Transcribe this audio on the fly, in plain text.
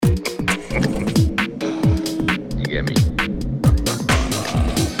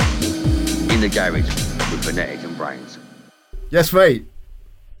Garage with Phonetix and BrainZ. Yes, mate.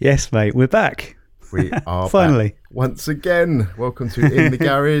 Yes, mate. We're back. We are finally back once again. Welcome to In the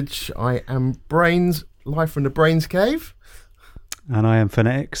Garage. I am BrainZ, live from the BrainZ cave. And I am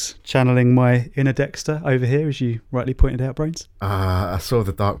Phonetix, channeling my inner Dexter over here, as you rightly pointed out, BrainZ. I saw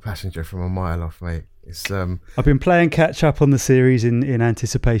The Dark Passenger from a mile off, mate. It's I've been playing catch up on the series in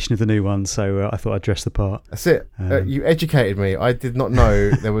anticipation of the new one, so I thought I'd dress the part. That's it. You educated me. I did not know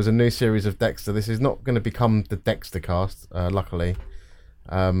there was a new series of Dexter. This is not going to become the Dexter cast, luckily.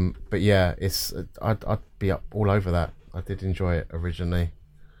 But yeah, it's I'd be up all over that. I did enjoy it originally.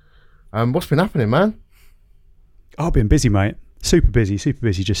 What's been happening, man? I've been busy, mate. Super busy.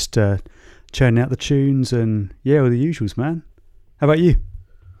 Just churning out the tunes and all the usuals, man. How about you?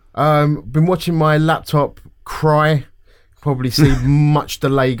 Been watching my laptop cry. Probably see much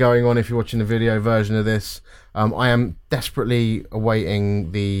delay going on if you're watching the video version of this. I am desperately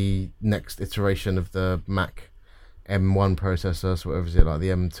awaiting the next iteration of the Mac M1 processor, so whatever is it, like the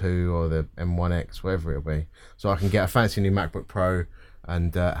M2 or the M1X, whatever it'll be, so I can get a fancy new MacBook Pro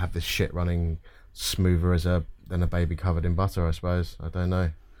and have this shit running smoother than a baby covered in butter, I suppose. I don't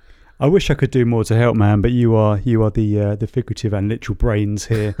know. I wish I could do more to help, man, but you are the figurative and literal brains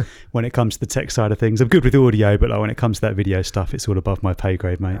here when it comes to the tech side of things. I'm good with audio, but like when it comes to that video stuff, it's all above my pay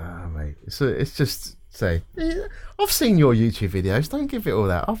grade, mate. Mate, it's just say, I've seen your YouTube videos. Don't give it all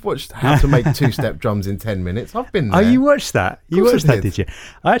that. I've watched how to make two-step drums in 10 minutes. I've been there. Oh, you watched that? You watched that, did you?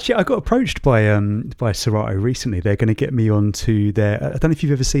 I got approached by Serato recently. They're going to get me onto their. I don't know if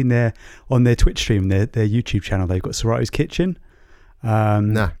you've ever seen on their Twitch stream, their YouTube channel. They've got Serato's Kitchen.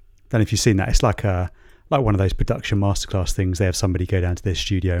 No. Don't know if you've seen that. It's like one of those production masterclass things. They have somebody go down to their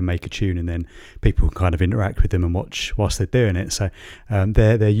studio and make a tune, and then people can kind of interact with them and watch whilst they're doing it. So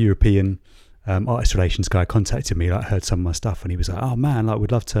their European artist relations guy contacted me, like heard some of my stuff, and he was like, "Oh man, like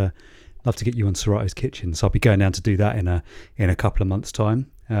we'd love to get you on Serato's Kitchen." So I'll be going down to do that in a couple of months' time.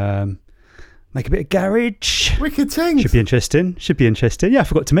 Make a bit of garage. Wicked things. Should be interesting. Yeah, I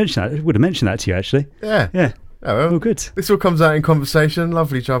forgot to mention that. I would have mentioned that to you actually. Yeah. Oh, well, all good. This all comes out in conversation.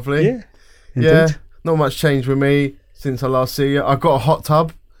 Lovely, jubbly. Yeah, indeed. Yeah, not much change with me since I last see you. I got a hot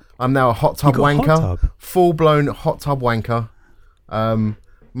tub. I'm now a hot tub wanker. Full-blown hot tub wanker.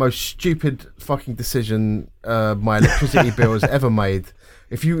 Most stupid fucking decision my electricity bill has ever made.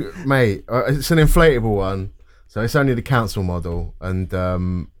 It's an inflatable one, so it's only the council model, and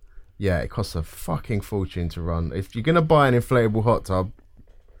it costs a fucking fortune to run. If you're gonna buy an inflatable hot tub,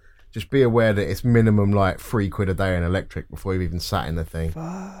 just be aware that it's minimum like £3 a day in electric before you've even sat in the thing.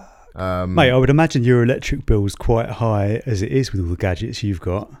 Mate, I would imagine your electric bill's quite high as it is with all the gadgets you've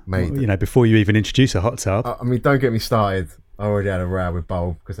got. Mate, before you even introduce a hot tub. I mean, don't get me started. I already had a row with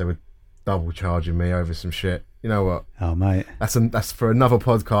Bulb because they were double charging me over some shit. You know what? Oh, mate, that's for another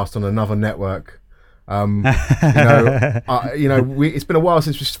podcast on another network. It's been a while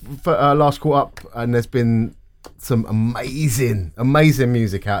since we last caught up, and there's been some amazing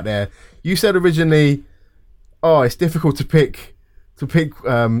music out there. You said originally, it's difficult to pick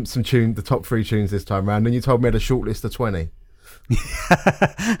the top 3 tunes this time around, and you told me I had a short list of 20. Do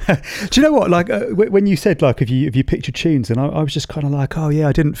you know what? Like when you said like if you picked your tunes, and I was just kind of like,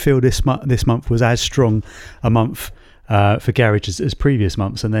 I didn't feel this month was as strong a month for garage as previous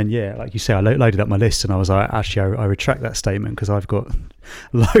months, and then like you say, I loaded up my list and I was like, actually I retract that statement because I've got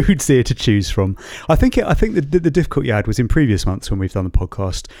loads here to choose from. I think the difficulty I had was in previous months when we've done the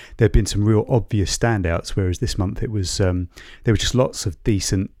podcast, there've been some real obvious standouts, whereas this month it was there were just lots of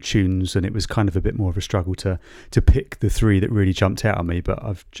decent tunes, and it was kind of a bit more of a struggle to pick the 3 that really jumped out at me, but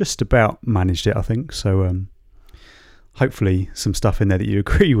I've just about managed it, I think. So hopefully some stuff in there that you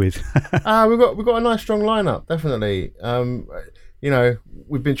agree with. We've got a nice strong lineup, definitely.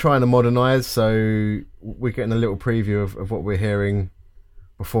 We've been trying to modernise, so we're getting a little preview of what we're hearing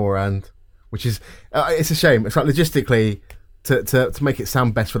beforehand, which is it's a shame. It's like logistically to make it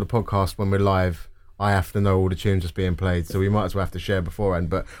sound best for the podcast when we're live, I have to know all the tunes that's being played, so we might as well have to share beforehand.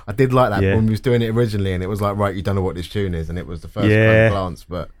 But I did like that when we was doing it originally, and it was like, right, you don't know what this tune is, and it was the first kind of glance,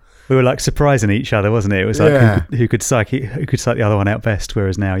 but we were like surprising each other, wasn't it? It was like who could psych the other one out best,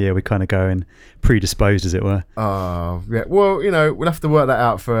 whereas now we kind of go in predisposed, as it were. Oh yeah, well, we'll have to work that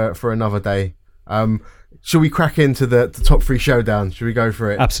out for another day. Should we crack into the top 3 showdown? Should we go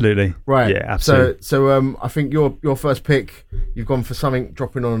for it? Absolutely. Right. Yeah, absolutely. So I think your first pick, you've gone for something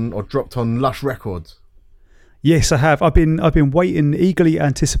dropped on Lush Records. Yes, I have. I've been waiting, eagerly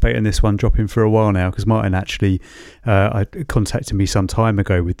anticipating this one dropping for a while now, because Martin actually contacted me some time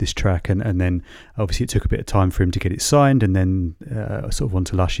ago with this track, and then obviously it took a bit of time for him to get it signed, and then sort of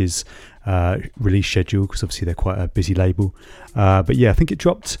onto Lush's release schedule, because obviously they're quite a busy label. But yeah, I think it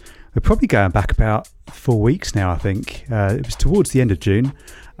dropped we're probably going back about 4 weeks now, I think. It was towards the end of June.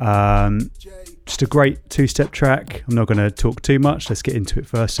 Just a great 2-step track. I'm not going to talk too much. Let's get into it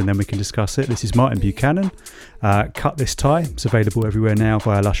first and then we can discuss it. This is Martin Buchanan. Cut This Tie. It's available everywhere now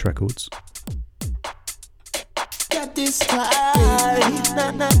via Lush Records. Got this tie.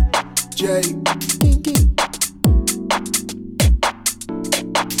 J.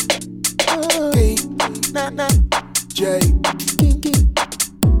 J.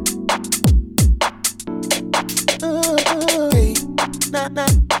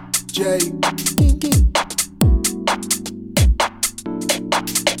 J.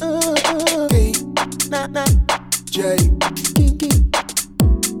 J.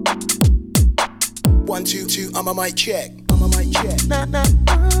 1, 2, 2. I'm a mic check.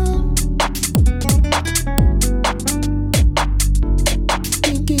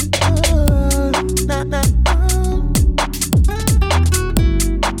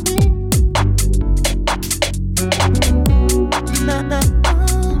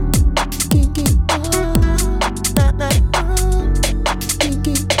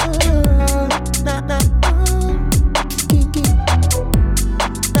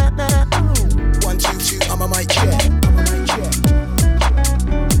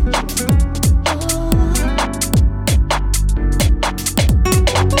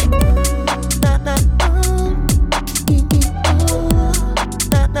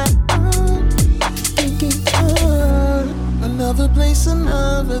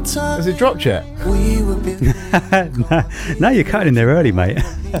 Has it dropped yet? No, you're cutting in there early, mate.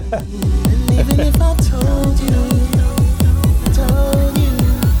 Even if I told you,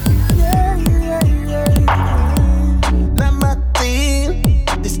 not my thing.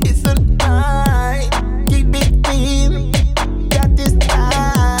 This is a lie. Keep it clean. Got this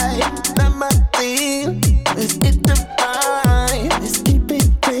lie. Not my thing. This is the lie. Let's keep it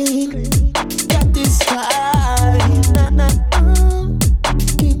clean. Got this lie.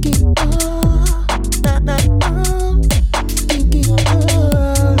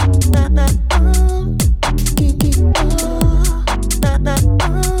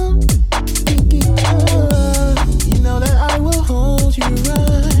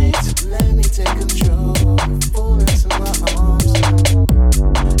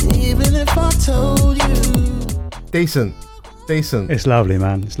 Decent. It's lovely,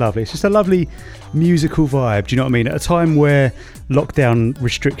 man. It's lovely. It's just a lovely musical vibe. Do you know what I mean? At a time where lockdown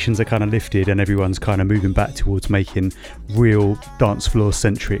restrictions are kind of lifted and everyone's kind of moving back towards making real dance floor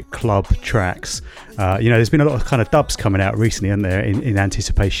centric club tracks. There's been a lot of kind of dubs coming out recently, hasn't there, in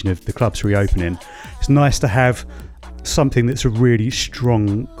anticipation of the clubs reopening. It's nice to have something that's a really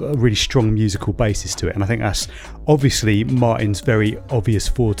strong musical basis to it, and I think that's obviously Martin's very obvious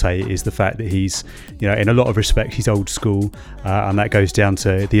forte is the fact that he's, in a lot of respects he's old school, and that goes down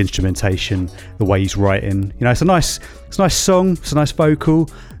to the instrumentation, the way he's writing. It's a nice song, it's a nice vocal.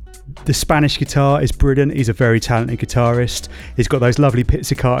 The Spanish guitar is brilliant. He's a very talented guitarist. He's got those lovely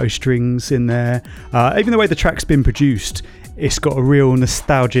pizzicato strings in there. Even the way the track's been produced, it's got a real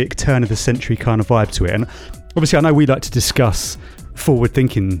nostalgic turn of the century kind of vibe to it. And obviously I know we like to discuss forward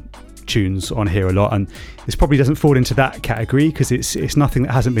thinking tunes on here a lot, and this probably doesn't fall into that category because it's nothing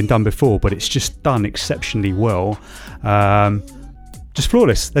that hasn't been done before, but it's just done exceptionally well. Just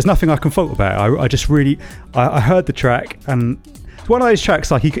flawless. There's nothing I can fault about it. I heard the track, and it's one of those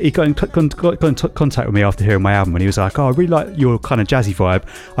tracks, like he got in contact with me after hearing my album, and he was like, I really like your kind of jazzy vibe.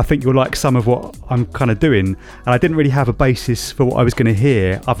 I think you'll like some of what I'm kind of doing. And I didn't really have a basis for what I was going to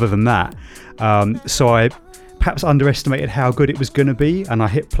hear other than that. So I perhaps underestimated how good it was going to be, and I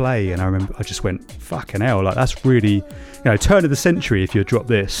hit play, and I remember I just went, fucking hell, like that's really, turn of the century. If you drop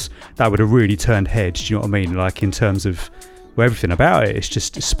this, that would have really turned heads. Do you know what I mean? Like in terms of everything about it,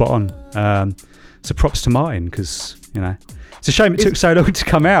 it's spot on. So props to Martin, because it's a shame it took so long to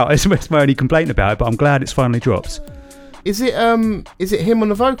come out. It's my only complaint about it, but I'm glad it's finally dropped. Is it him on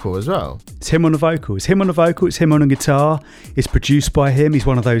the vocal as well? It's him on the vocal. It's him on the guitar. It's produced by him. He's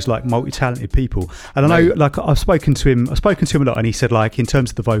one of those like multi-talented people. And I know, like I've spoken to him a lot, and he said, like, in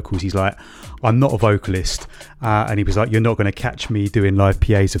terms of the vocals, he's like, I'm not a vocalist, and he was like, you're not going to catch me doing live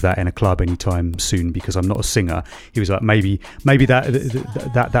PAs of that in a club anytime soon because I'm not a singer. He was like, maybe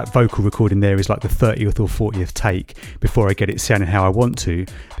that vocal recording there is like the 30th or 40th take before I get it sounding how I want to.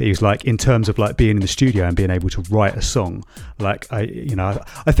 But he was like, in terms of like being in the studio and being able to write a song, like I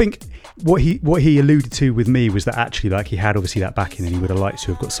think what he alluded to with me was that actually, like, he had obviously that backing and he would have liked to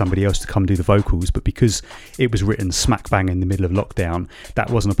have got somebody else to come do the vocals, but because it was written smack bang in the middle of lockdown,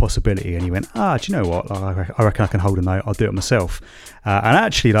 that wasn't a possibility. And he went, do you know what, I reckon I can hold a note, I'll do it myself. And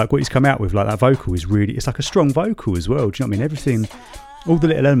actually, like, what he's come out with, like, that vocal is really, it's like a strong vocal as well. Do you know what I mean? all the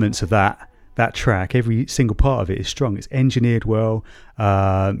little elements of that track, every single part of it is strong. It's engineered well.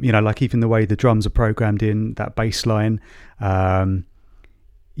 Like even the way the drums are programmed in, that bass line. And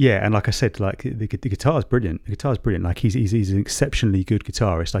like I said, like the guitar's brilliant. The guitar's brilliant. Like he's an exceptionally good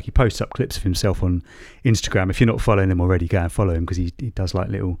guitarist. Like he posts up clips of himself on Instagram. If you're not following him already, go and follow him, because he does like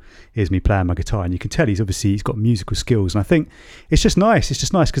little, here's me playing my guitar, and you can tell he's got musical skills. And I think it's just nice. It's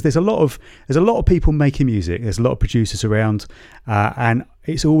just nice because there's a lot of people making music. There's a lot of producers around, and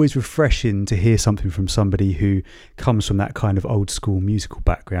it's always refreshing to hear something from somebody who comes from that kind of old school musical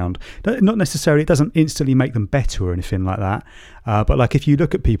background. Not necessarily, it doesn't instantly make them better or anything like that. But like if you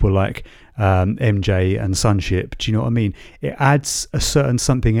look at people like MJ and Sunship, do you know what I mean? It adds a certain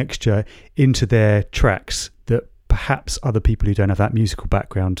something extra into their tracks that perhaps other people who don't have that musical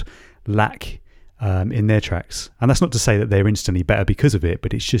background lack in their tracks. And that's not to say that they're instantly better because of it,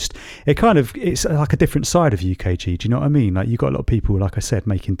 but it's like a different side of UKG. Do you know what I mean? Like you've got a lot of people, like I said,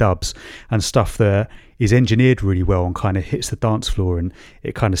 making dubs and stuff that is engineered really well and kind of hits the dance floor, and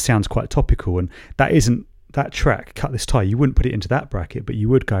it kind of sounds quite topical. And that track, Cut This Tie, you wouldn't put it into that bracket, but you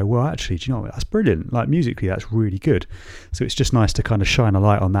would go, well, actually, do you know what? That's brilliant. Like musically, that's really good. So it's just nice to kind of shine a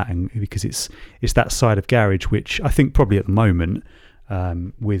light on that, and because it's that side of garage, which I think probably at the moment,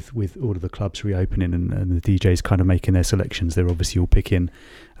 with all of the clubs reopening and the DJs kind of making their selections, they're obviously all picking.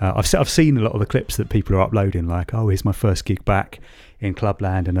 I've seen a lot of the clips that people are uploading, like, oh, here's my first gig back in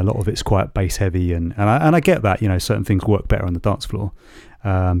Clubland, and a lot of it's quite bass heavy, and I get that, certain things work better on the dance floor,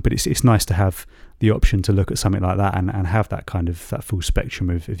 but it's nice to have the option to look at something like that and have that kind of that full spectrum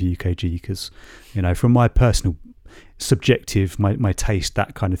of UKG, because from my personal subjective, my taste,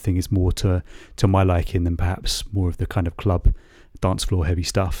 that kind of thing is more to my liking than perhaps more of the kind of club dance floor heavy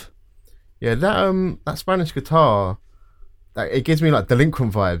stuff. Yeah, that Spanish guitar, it gives me like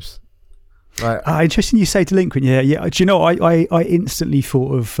Delinquent vibes. Like, interesting you say Delinquent. Yeah. Do you know, I instantly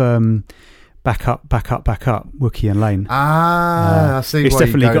thought of Back Up, Wookie and Lane. I see. It's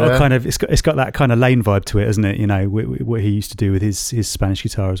definitely got a kind of it's got that kind of Lane vibe to it, isn't it? What he used to do with his Spanish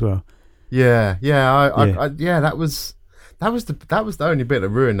guitar as well. Yeah. That was the only bit that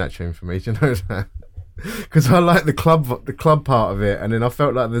ruined that tune for me. Do you know that? Because I like the club part of it, and then I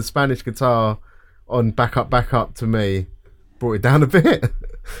felt like the Spanish guitar on Back Up to me brought it down a bit.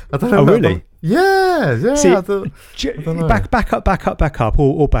 I don't know. Oh, really? Yeah. See, I don't know. Back up,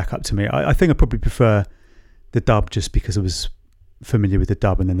 or Back Up to me. I think I probably prefer the dub, just because I was familiar with the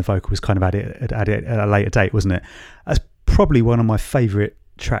dub, and then the vocal was kind of added at a later date, wasn't it? That's probably one of my favourite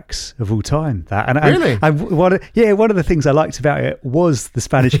tracks of all time. Really? One of the things I liked about it was the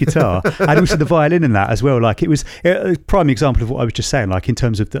Spanish guitar and also the violin in that as well. Like it was a prime example of what I was just saying, like in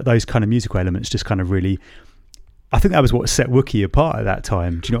terms of those kind of musical elements, just kind of really, I think that was what set Wookie apart at that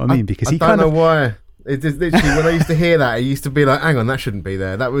time. Do you know what I mean? Because I don't know why. It just literally, when I used to hear that, it used to be like, hang on, that shouldn't be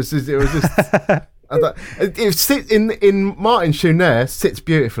there. It was just it sits in Martin's tune there, sits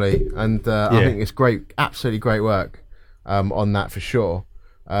beautifully, and I think it's great, absolutely great work on that for sure.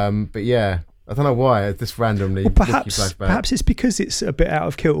 But yeah, I don't know why. This randomly. Well, perhaps it's because it's a bit out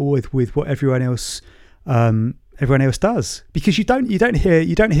of kilter with what everyone else does. Because you don't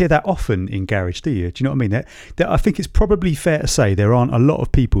hear that often in garage, do you? Do you know what I mean? I think it's probably fair to say there aren't a lot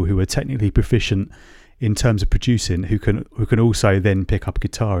of people who are technically proficient in terms of producing who can also then pick up a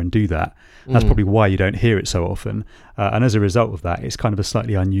guitar and do that. That's probably why you don't hear it so often. And as a result of that, it's kind of a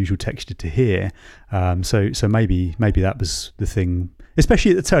slightly unusual texture to hear. So maybe that was the thing.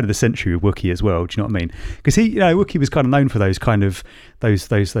 Especially at the turn of the century with Wookie as well, do you know what I mean? Because Wookie was kind of known for those kind of those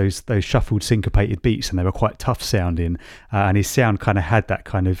shuffled syncopated beats, and they were quite tough sounding. And his sound kind of had that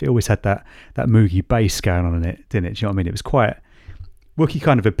kind of, it always had that moogie bass going on in it, didn't it? Do you know what I mean? It was quite, Wookie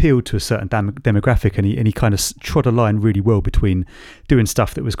kind of appealed to a certain demographic, and he kind of trod a line really well between doing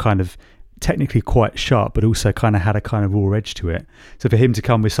stuff that was kind of technically quite sharp, but also kind of had a kind of raw edge to it. So for him to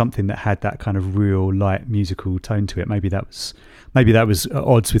come with something that had that kind of real light musical tone to it, maybe that was at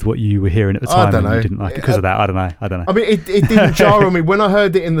odds with what you were hearing at the time, and you didn't like it because of that. I don't know. I mean, it didn't jar on me when I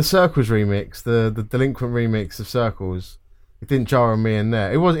heard it in the Circles remix, the Delinquent remix of Circles. It didn't jar on me in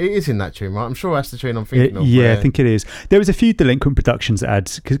there. It is in that tune, right? I'm sure that's the tune I'm thinking of. Yeah, I think it is. There was a few Delinquent productions that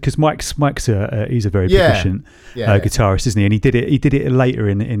had, because Mike's he's a very proficient guitarist, isn't he? And he did it later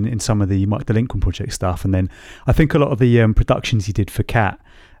in some of the Mike Delinquent project stuff, and then I think a lot of the productions he did for Cat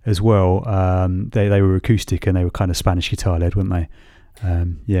as well, they were acoustic and they were kind of Spanish guitar led, weren't they?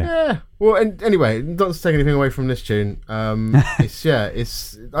 Yeah. Well, and anyway, not to take anything away from this tune. I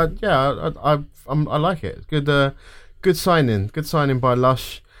like it. It's good signing by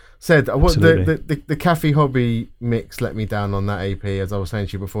Lush. Said I want the Cafe Hobby mix let me down on that EP, as I was saying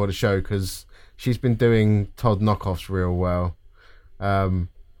to you before the show, because she's been doing Todd knockoffs real well.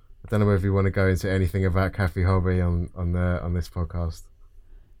 I don't know whether you want to go into anything about Kathy Hobby on this podcast.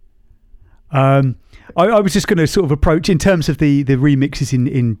 I was just going to sort of approach in terms of the remixes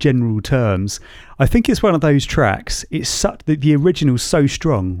in general terms. I think it's one of those tracks. It's such that the original's so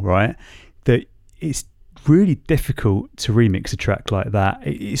strong, right, that it's really difficult to remix a track like that.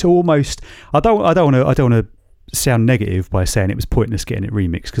 It's almost I don't want to sound negative by saying it was pointless getting it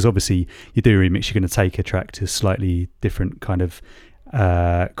remixed, because obviously you do remix, you're going to take a track to slightly different kind of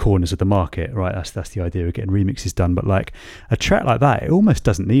corners of the market, right? That's the idea of getting remixes done. But like a track like that, it almost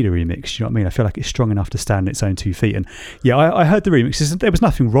doesn't need a remix. You know what I mean? I feel like it's strong enough to stand on its own 2 feet. And yeah, I heard the remixes. There was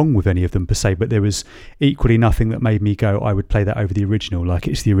nothing wrong with any of them per se, but there was equally nothing that made me go, I would play that over the original. Like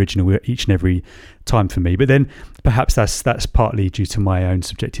it's the original each and every time for me. But then perhaps that's partly due to my own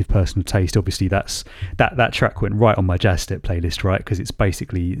subjective personal taste. Obviously, that track went right on my jazz step playlist, right? Because it's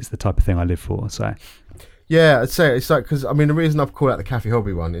the type of thing I live for. So. Yeah, I'd say it's like, because I mean the reason I've called out the Kathy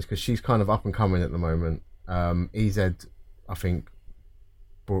Hobby one is because she's kind of up and coming at the moment. EZ, I think,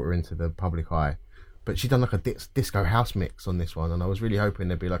 brought her into the public eye, but she done like a disco house mix on this one, and I was really hoping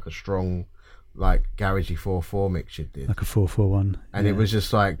there'd be like a strong, like garagey 4/4 mix she did, like a 4/4 and it was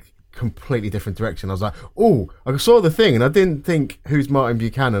just like completely different direction. I was like, oh, I saw the thing, and I didn't think who's Martin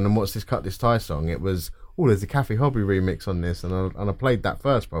Buchanan and what's this Cut This Tie song. It was, oh, there's a Kathy Hobby remix on this, and I played that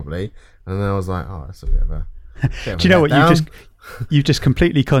first probably, and then I was like, oh, that's a bit of a. Do you know what you've just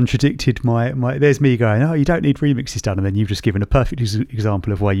completely contradicted my there's me going, oh, you don't need remixes done, and then you've just given a perfect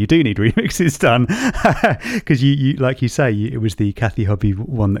example of why you do need remixes done, because you like you say, it was the Kathy Hobby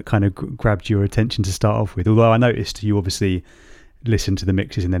one that kind of grabbed your attention to start off with, although I noticed you obviously listened to the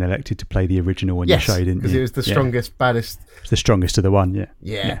mixes and then elected to play the original one. Yes, you showed, didn't you? Because it was the strongest, baddest. It's the strongest of the one.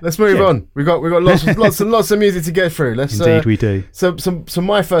 Yeah. Let's move on. We got lots of music to get through. Indeed, we do. So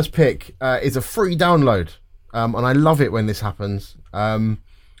my first pick is a free download, and I love it when this happens.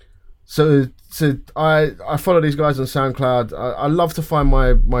 So I follow these guys on SoundCloud. I love to find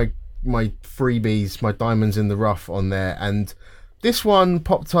my freebies, my diamonds in the rough on there, and this one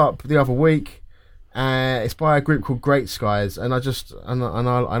popped up the other week. It's by a group called Great Skies, and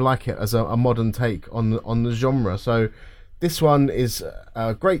I like it as a modern take on the genre. So this one is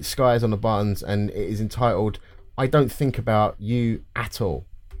Great Skies on the buttons, and it is entitled "I Don't Think About You At All."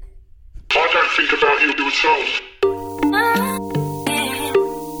 I don't think about you at all.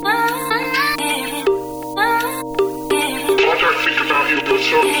 I don't think about you at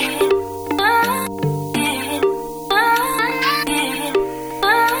all.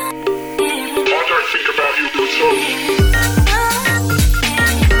 Think about you at all.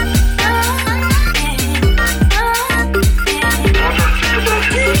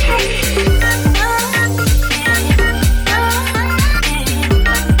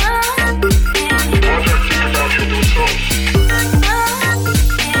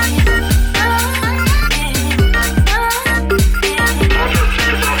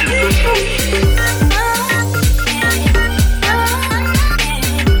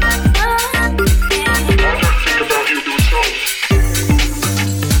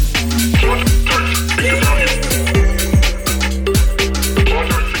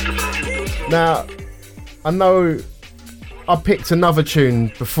 Now, I know I picked another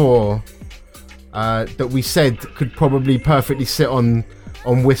tune before that we said could probably perfectly sit on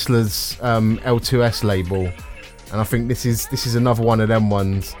Whistler's L2S label, and I think this is another one of them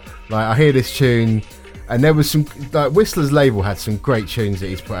ones. Like, I hear this tune, and there was some, like, Whistler's label had some great tunes that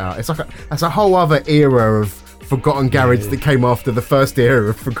he's put out. It's like that's a whole other era of Forgotten Garage that came after the first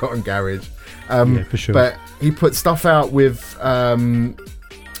era of Forgotten Garage. For sure. But he put stuff out with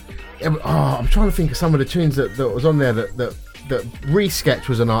I'm trying to think of some of the tunes that was on there. That Resketch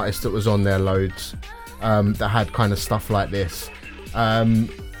was an artist that was on there loads, that had kind of stuff like this.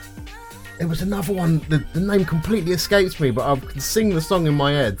 There was another one, the name completely escapes me, but I can sing the song in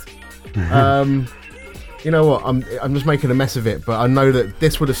my head. You know what, I'm just making a mess of it, but I know that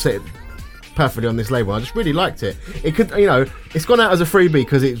this would have sit perfectly on this label. I just really liked it. It could, it's gone out as a freebie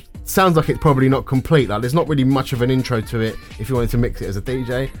because it sounds like it's probably not complete. Like, there's not really much of an intro to it. If you wanted to mix it as a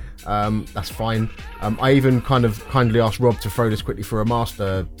DJ, that's fine. I even kind of kindly asked Rob to throw this quickly for a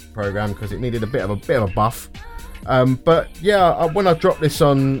master program because it needed a bit of a buff. But yeah, when I dropped this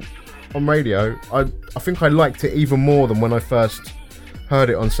on radio, I think I liked it even more than when I first heard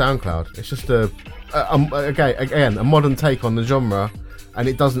it on SoundCloud. It's just again a modern take on the genre, and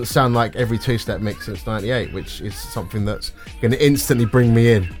it doesn't sound like every two-step mix since '98, which is something that's going to instantly bring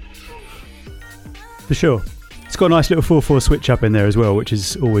me in. For sure. It's got a nice little 4/4 switch up in there as well, which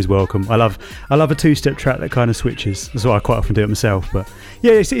is always welcome. I love a two-step track that kind of switches. That's why I quite often do it myself. But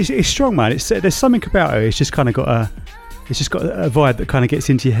yeah, it's strong, man. There's something about it. It's just kind of got It's just got a vibe that kind of gets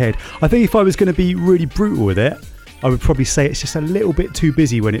into your head. I think if I was going to be really brutal with it, I would probably say it's just a little bit too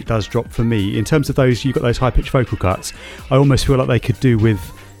busy when it does drop for me. In terms of those, you've got those high-pitched vocal cuts, I almost feel like they could do with,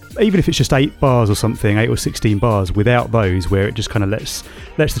 even if it's just 8 bars or something, 8 or 16 bars, without those, where it just kind of lets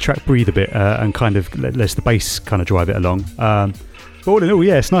the track breathe a bit and kind of lets the bass kind of drive it along. But all in all,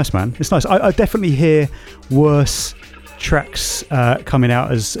 yeah, it's nice, man. It's nice. I definitely hear worse tracks coming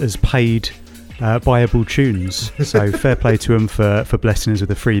out as paid buyable tunes, so fair play to them for blessing us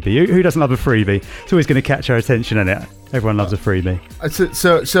with a freebie. Who doesn't love a freebie? It's always going to catch our attention, isn't it? Everyone loves a freebie.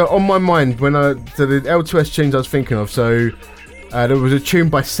 So on my mind, the L2S tunes I was thinking of, there was a tune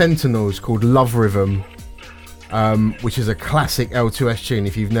by Sentinels called Love Rhythm, which is a classic L2S tune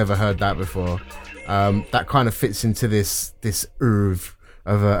if you've never heard that before. That kind of fits into this oeuvre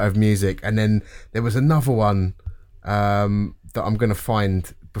of music. And then there was another one that I'm going to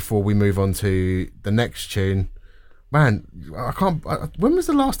find before we move on to the next tune. Man, when was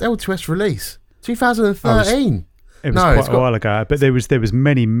the last L2S release? 2013. It was quite a while ago, but there was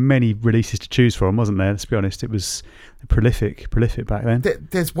many releases to choose from, wasn't there? Let's be honest, it was prolific back then.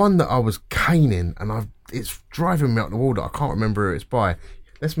 There's one that I was caning, and it's driving me up the wall that I can't remember who it's by.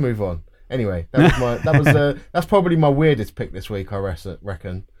 Let's move on. Anyway, that's probably my weirdest pick this week, I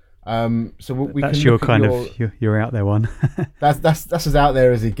reckon. So we that's can your kind of your out there one. that's as out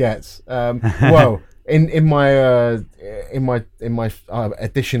there as it gets. Well, in my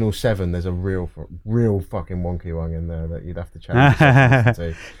additional 7, there's a real fucking wonky one in there that you'd have to challenge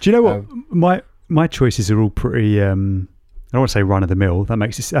to. Do you know what my choices are all pretty? I don't want to say run of the mill.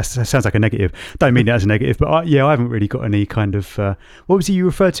 That sounds like a negative. Don't mean it as a negative, but I haven't really got any kind of what was it you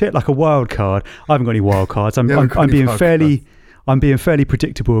referred to it, like a wild card? I haven't got any wild cards. I'm being fairly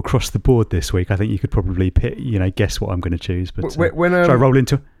predictable across the board this week. I think you could probably guess what I'm going to choose. But should I roll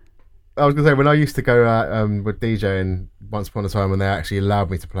into? I was going to say, when I used to go out with DJing once upon a time, when they actually allowed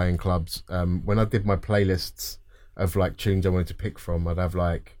me to play in clubs, when I did my playlists of like tunes I wanted to pick from, I'd have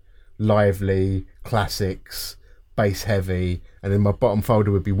like lively, classics, bass heavy, and then my bottom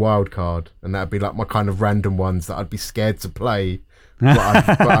folder would be wildcard, and that'd be like my kind of random ones that I'd be scared to play, but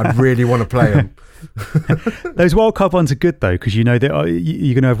I'd really want to play them. Those wildcard ones are good though, because you know that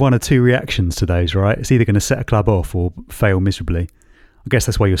you're going to have one or two reactions to those, right? It's either going to set a club off or fail miserably. I guess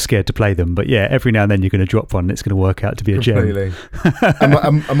that's why you're scared to play them. But yeah, every now and then you're going to drop one and it's going to work out to be a gem.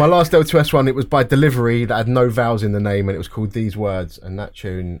 and my last L2S one, it was by Delivery that had no vowels in the name, and it was called These Words. And that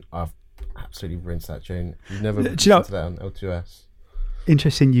tune, I've absolutely rinsed that tune. You've never listened to that on L2S.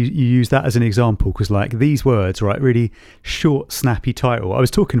 Interesting you use that as an example, because like These Words, right, really short, snappy title. I was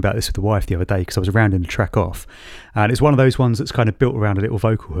talking about this with the wife the other day because I was rounding the track off, and it's one of those ones that's kind of built around a little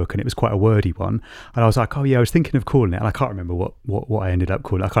vocal hook, and it was quite a wordy one, and I was like, oh yeah, I was thinking of calling it, and I can't remember what I ended up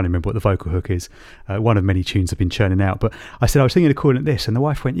calling it. I can't remember what the vocal hook is. One of many tunes I've been churning out, but I said I was thinking of calling it this, and the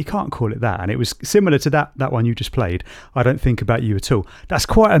wife went, you can't call it that, and it was similar to that one you just played, I Don't Think About You At All. That's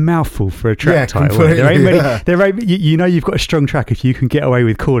quite a mouthful for a track title. There ain't many, you know you've got a strong track if you can get away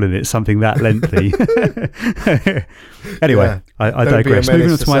with calling it something that lengthy. Anyway, yeah. I digress.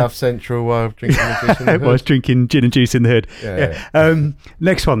 Moving on to my South Central while drinking juice in the hood. While I was drinking gin and juice in the hood. Yeah.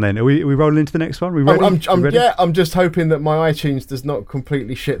 Next one then. Are we rolling into the next one? We ready? I'm just hoping that my iTunes does not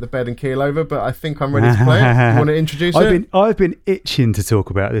completely shit the bed and keel over, but I think I'm ready to play it. You want to introduce it? I've been itching to talk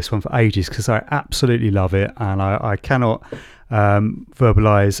about this one for ages because I absolutely love it, and I cannot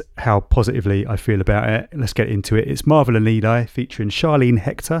verbalise how positively I feel about it. Let's get into it. It's Marvel and Eli featuring Charlene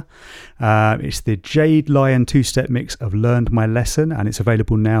Hector. It's the Jade Lion 2-step mix of Learned My Lesson, and it's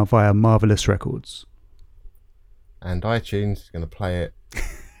available now via Marvelous Records. And iTunes is going to play it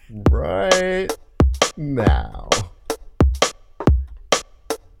right now.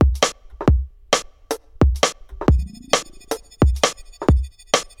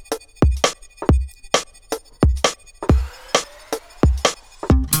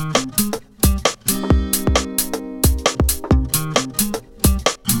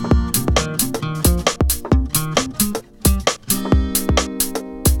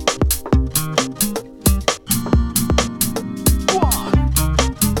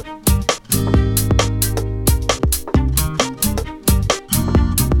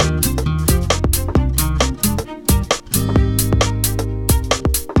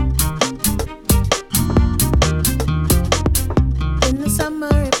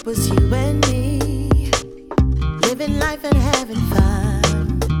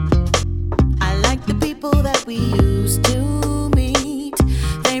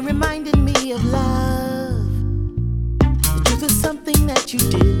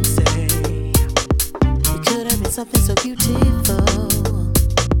 Something so beautiful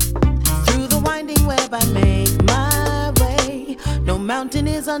through the winding web I make my way. mountain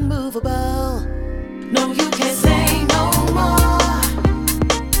is unmovable. No, you can't say no more.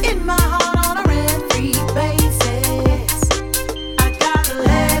 In my heart on a rent-free basis, I gotta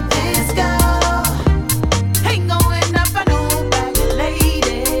let this go. Ain't going up, I know about you,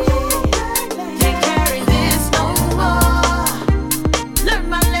 lady. Can't carry this no more. Learn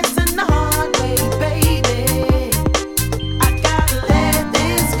my lesson the hard way, baby. I gotta let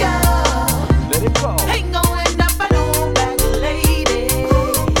this go. Let it go. Ain't going up, I know about you, lady.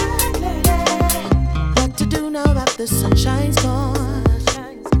 What to do now that the sunshine's gone,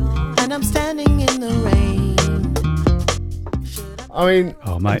 and I'm standing in the rain? I mean,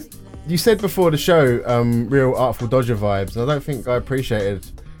 Oh, mate. you said before the show, real Artful Dodger vibes, and I don't think I appreciated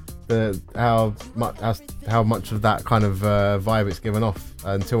how much of that kind of vibe it's given off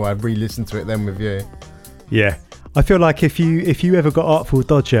until I re-listened to it then with you. Yeah. I feel like if you ever got Artful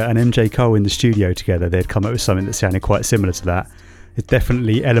Dodger and MJ Cole in the studio together, they'd come up with something that sounded quite similar to that. There's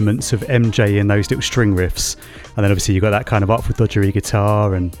definitely elements of MJ in those little string riffs, and then obviously you've got that kind of Artful Dodger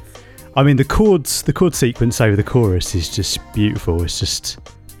guitar, and I mean the chord sequence over the chorus is just beautiful. It's just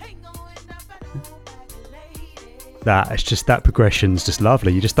that progression's just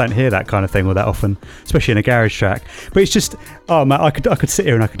lovely. You just don't hear that kind of thing all that often, especially in a garage track. But it's just, oh man, I could sit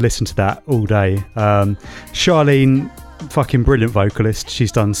here and I could listen to that all day. Charlene, fucking brilliant vocalist.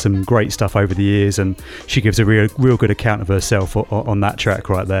 She's done some great stuff over the years, and she gives a real good account of herself on that track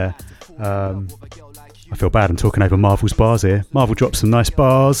right there. I feel bad I'm talking over Marvel's bars here. Marvel dropped some nice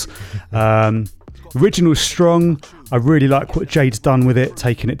bars. Original's strong. I really like what Jade's done with it,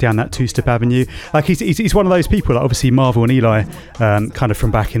 taking it down that two-step avenue. Like he's one of those people, like obviously Marvel and Eli, kind of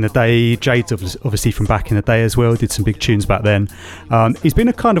from back in the day. Jade's obviously from back in the day as well, did some big tunes back then. He's been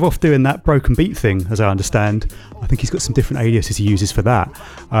kind of off doing that broken beat thing, as I understand. I think he's got some different aliases he uses for that.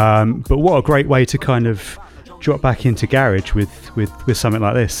 But what a great way to kind of drop back into garage with something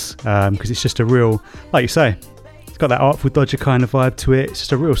like this, because it's just a real, like you say, it's got that Artful Dodger kind of vibe to it. It's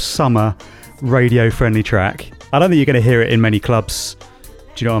just a real summer radio friendly track. I don't think you're going to hear it in many clubs.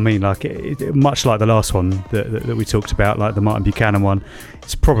 Do you know what I mean? Like much like the last one that we talked about, like the Martin Buchanan one,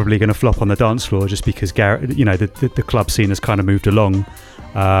 it's probably going to flop on the dance floor just because the club scene has kind of moved along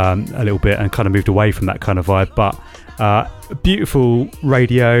a little bit and kind of moved away from that kind of vibe. But beautiful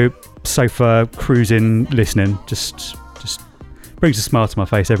radio, sofa, cruising, listening, just brings a smile to my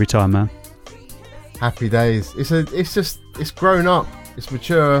face every time, man. Happy days. It's grown up. It's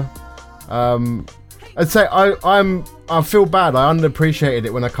mature. I'd say I feel bad. I underappreciated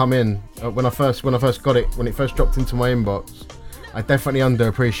it when I come in. When I first got it, when it first dropped into my inbox, I definitely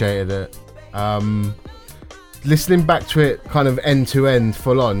underappreciated it. Listening back to it, kind of end to end,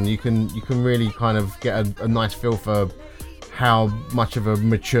 full on, you can really kind of get a nice feel for how much of a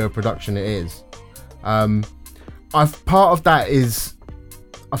mature production it is. Part of that is,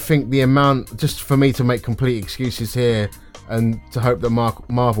 I think, the amount, just for me to make complete excuses here and to hope that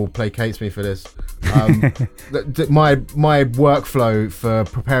Marvel placates me for this. My workflow for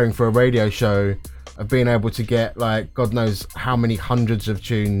preparing for a radio show of being able to get like God knows how many hundreds of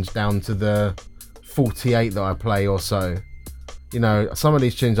tunes down to the 48 that I play or so. You know, some of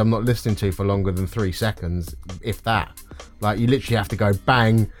these tunes I'm not listening to for longer than 3 seconds, if that. Like you literally have to go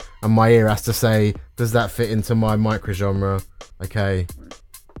bang and my ear has to say, does that fit into my micro genre? Okay,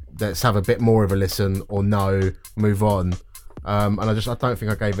 let's have a bit more of a listen, or no, move on. And I don't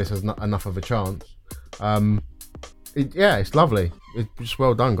think I gave this enough of a chance. It's lovely. It's just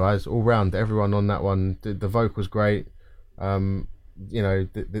well done, guys, all round. Everyone on that one. The vocal's great. The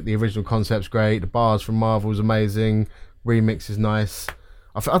original concept's great. The bars from Marvel's amazing. Remix is nice.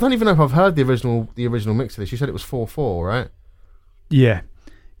 I don't even know if I've heard the original mix of this. You said it was 4/4, right? Yeah.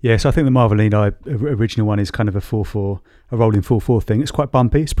 So I think the Marvel Eli original one is kind of a 4/4, a rolling 4/4 thing. It's quite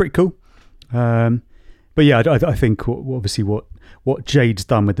bumpy. It's pretty cool. But yeah, I think obviously what Jade's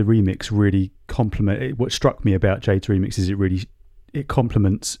done with the remix really what struck me about Jade's remix is it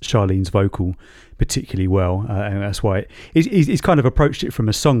complements Charlene's vocal particularly well, and that's why he's kind of approached it from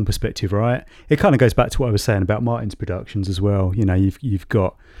a song perspective, right? It kind of goes back to what I was saying about Martin's productions as well. You know, you've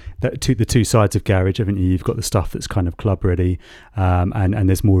got the two sides of garage, haven't you? You've got the stuff that's kind of club ready, and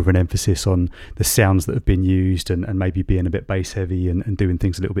there's more of an emphasis on the sounds that have been used and maybe being a bit bass heavy and doing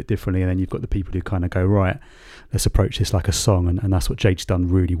things a little bit differently. And then you've got the people who kind of go, right, let's approach this like a song, and that's what Jade's done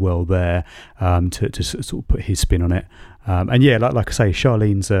really well there, to sort of put his spin on it. And yeah, like I say,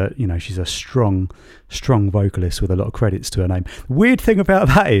 Charlene's she's a strong vocalist with a lot of credits to her name. The weird thing about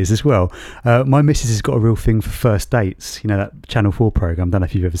that is as well, my missus has got a real thing for First Dates, you know, that Channel 4 program. I don't know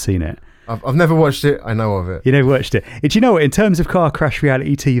if you've ever seen it. I've never watched it. I know of it. You never watched it. Do you know what? In terms of car crash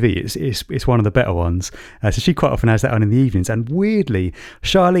reality TV, it's one of the better ones. So she quite often has that on in the evenings. And weirdly,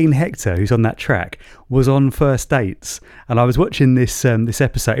 Charlene Hector, who's on that track, was on First Dates. And I was watching this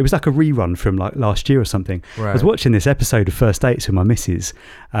episode. It was like a rerun from like last year or something. Right. I was watching this episode of First Dates with my missus,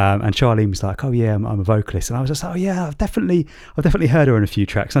 and Charlene was like, "Oh yeah, I'm a vocalist," and I was just like, "Oh yeah, I've definitely heard her on a few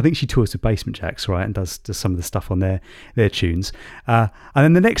tracks." And I think she tours with Basement Jacks, right, and does some of the stuff on their tunes. And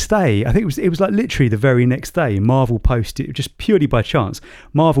then the next day, I think it was like literally the very next day, Marvel posted, just purely by chance,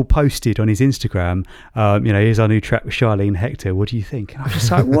 Marvel posted on his Instagram, here's our new track with Charlene Hector. What do you think? And I was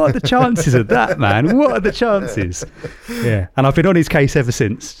just like, what are the chances of that, man? What are the chances? Yeah, and I've been on his case ever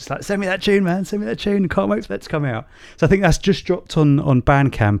since. Just like, send me that tune, man. Send me that tune. Can't wait for that to come out. So I think that's just dropped on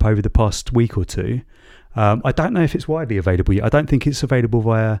Bandcamp over the past week or two. I don't know if it's widely available yet. I don't think it's available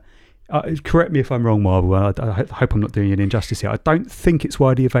via... correct me if I'm wrong, Marvel. I hope I'm not doing you an injustice here. I don't think it's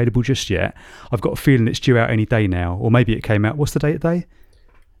widely available just yet. I've got a feeling it's due out any day now, or maybe it came out. What's the date today?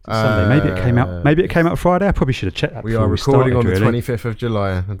 Sunday. Maybe it came out. Maybe it came out Friday. I probably should have checked that. We are recording on the 25th of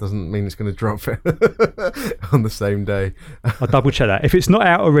July. That doesn't mean it's going to drop on the same day. I'll double check that. If it's not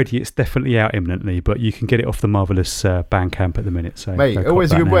out already, it's definitely out imminently. But you can get it off the Marvelous Bandcamp at the minute. So, mate,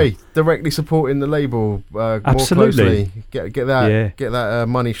 always a good way. Directly supporting the label more closely. Get that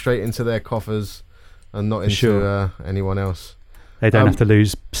money straight into their coffers and not into anyone else. They don't have to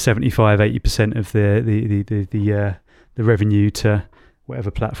lose 75-80% of the revenue to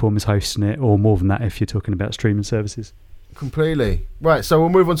whatever platform is hosting it, or more than that if you're talking about streaming services. Completely. Right, so we'll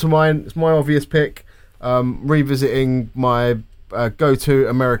move on to mine. It's my obvious pick. Revisiting my go-to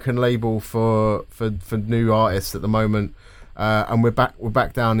American label for new artists at the moment. And we're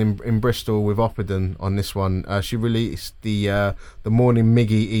back down in Bristol with Oppidan on this one. She released the Morning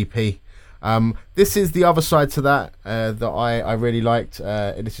Miggy EP. This is the other side to that that I really liked.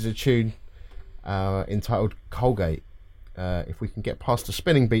 This is a tune entitled Colgate. If we can get past the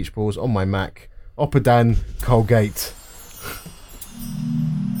spinning beach balls on my Mac. Oppidan, Colgate.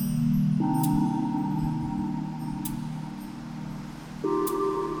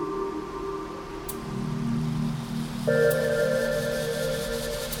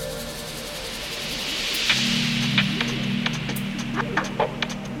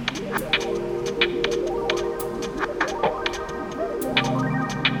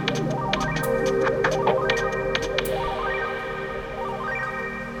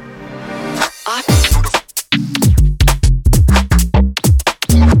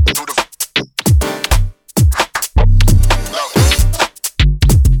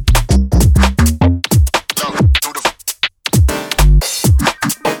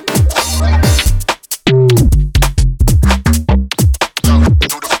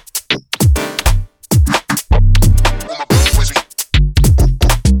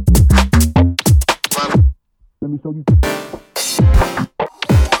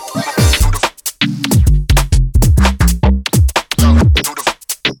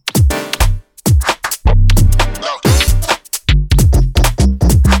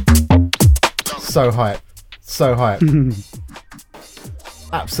 So hype.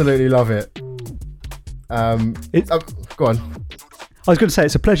 Absolutely love it. Go on. I was going to say,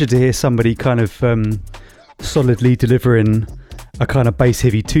 it's a pleasure to hear somebody kind of solidly delivering a kind of bass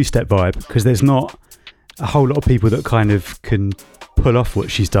heavy two-step vibe, because there's not a whole lot of people that kind of can pull off what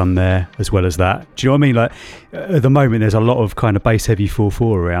she's done there as well as that. Do you know what I mean? Like, at the moment there's a lot of kind of bass heavy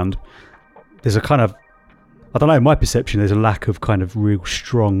 4/4 around. There's a kind of, I don't know, in my perception there's a lack of kind of real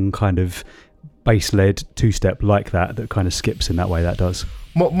strong kind of bass-led two-step like that kind of skips in that way that does.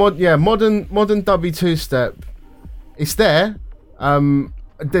 Modern dubby two-step. It's there.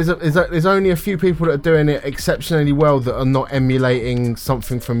 There's only a few people that are doing it exceptionally well that are not emulating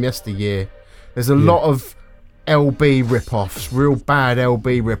something from yesteryear. There's a lot of LB rip-offs, real bad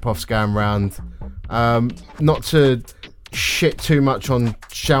LB rip-offs going around. Not to shit too much on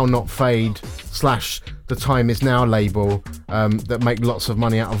Shall Not Fade / The Time Is Now label that make lots of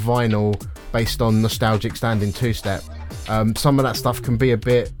money out of vinyl based on nostalgic standing two-step. Some of that stuff can be a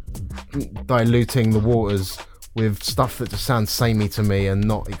bit diluting the waters with stuff that just sounds samey to me and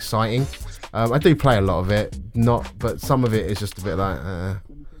not exciting. I do play a lot of it, but some of it is just a bit like,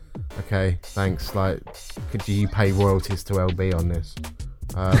 okay, thanks. Like, could you pay royalties to LB on this?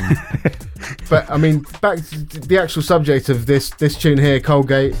 But I mean, back to the actual subject of this tune here,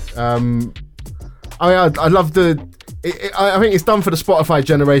 Colgate. I love I think it's done for the Spotify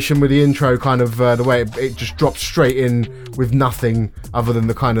generation with the intro kind of the way it just drops straight in with nothing other than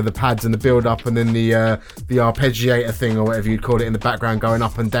the kind of the pads and the build up, and then the arpeggiator thing or whatever you'd call it in the background going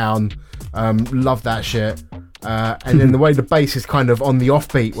up and down. Love that shit. and then the way the bass is kind of on the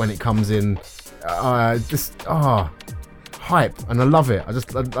offbeat when it comes in, hype, and I love it.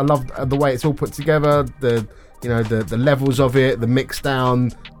 I love the way it's all put together. The levels of it, the mix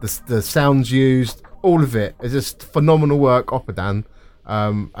down, the sounds used, all of it is just phenomenal work, Oppidan.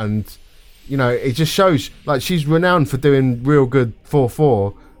 And it just shows like she's renowned for doing real good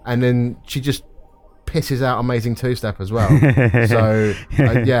 4/4, and then she just pisses out amazing 2-step as well. So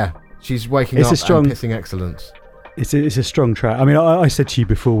she's waking up and pissing excellence. It's a strong track. I mean, I said to you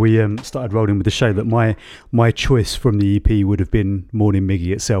before we started rolling with the show that my choice from the EP would have been Morning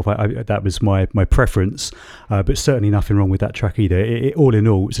Miggy itself. That was my preference, but certainly nothing wrong with that track either. All in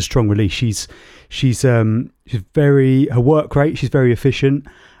all, it's a strong release. She's very, her work rate, she's very efficient.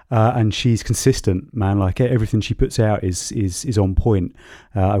 And she's consistent, man. Like everything she puts out is on point.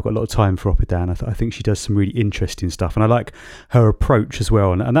 I've got a lot of time for Oppidan. I think she does some really interesting stuff, and I like her approach as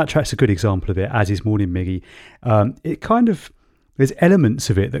well. And that track's a good example of it, as is Morning Miggy. It kind of, there's elements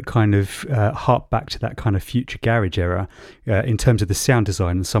of it that kind of hark back to that kind of future garage era in terms of the sound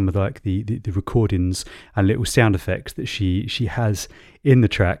design and some of the recordings and little sound effects that she has in the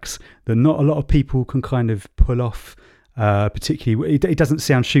tracks that not a lot of people can kind of pull off. Particularly, it doesn't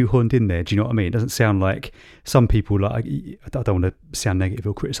sound shoehorned in there. Do you know what I mean? It doesn't sound like some people, like, I don't want to sound negative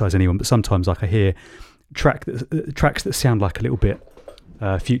or criticise anyone, but sometimes like I hear tracks that sound like a little bit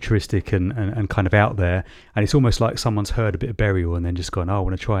futuristic and kind of out there, and it's almost like someone's heard a bit of Burial and then just gone, I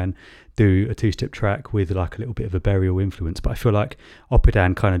want to try and do a 2-step track with like a little bit of a Burial influence. But I feel like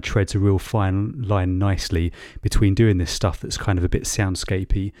Oppidan kind of treads a real fine line nicely between doing this stuff that's kind of a bit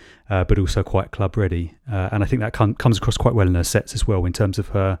soundscapey, but also quite club ready, and I think that comes across quite well in her sets as well in terms of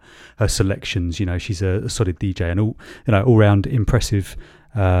her selections. She's a solid DJ and all round impressive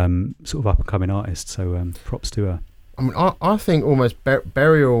sort of up and coming artist, so props to her. I mean, I think almost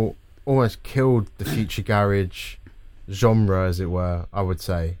Burial almost killed the future garage genre, as it were, I would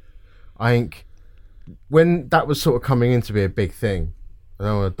say. I think when that was sort of coming in to be a big thing, I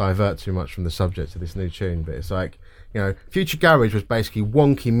don't want to divert too much from the subject of this new tune, but it's like, future garage was basically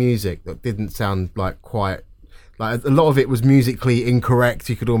wonky music that didn't sound like quite, like a lot of it was musically incorrect,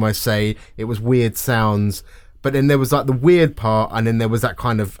 you could almost say. It was weird sounds, but then there was like the weird part, and then there was that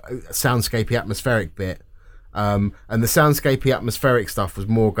kind of soundscapey atmospheric bit. And the soundscapey atmospheric stuff was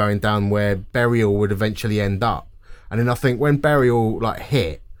more going down where Burial would eventually end up. And then I think when Burial like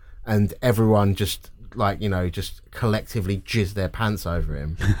hit and everyone just like, just collectively jizzed their pants over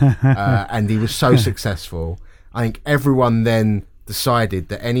him, and he was so successful, I think everyone then decided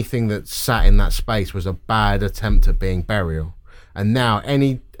that anything that sat in that space was a bad attempt at being Burial. And now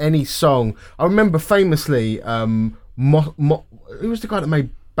any song, I remember famously, who was the guy that made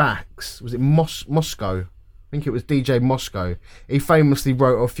Backs? Was it Moscow? I think it was DJ Moscow. He famously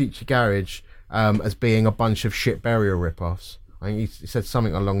wrote off Future Garage as being a bunch of shit Burial rip-offs. I think he said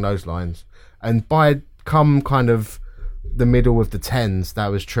something along those lines. And by come kind of the middle of the 10s, that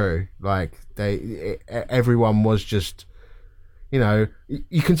was true. Like everyone was just, you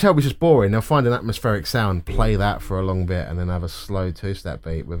can tell it was just boring. They'll find an atmospheric sound, play that for a long bit, and then have a slow 2-step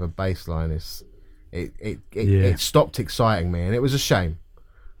beat with a bass line. It stopped exciting me, and it was a shame.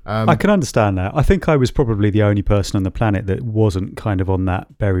 I can understand that. I think I was probably the only person on the planet that wasn't kind of on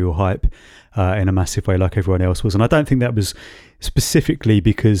that Burial hype in a massive way like everyone else was. And I don't think that was specifically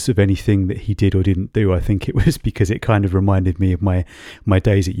because of anything that he did or didn't do. I think it was because it kind of reminded me of my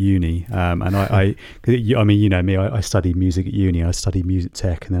days at uni. And I mean, you know me, I studied music at uni. I studied music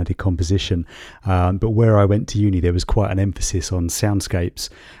tech, and then I did composition. But where I went to uni, there was quite an emphasis on soundscapes.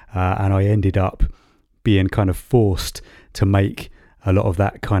 And I ended up being kind of forced to make a lot of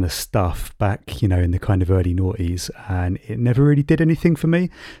that kind of stuff back, in the kind of early noughties, and it never really did anything for me.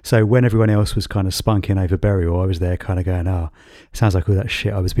 So when everyone else was kind of spunking over Burial, I was there kind of going, it sounds like all that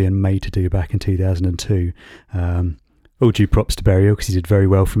shit I was being made to do back in 2002. All due props to Burial, because he did very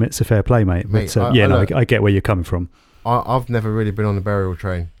well from it, so fair play, mate. But I get where you're coming from. I've never really been on the Burial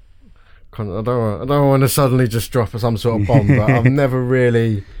train. I don't want to suddenly just drop some sort of bomb, but I've never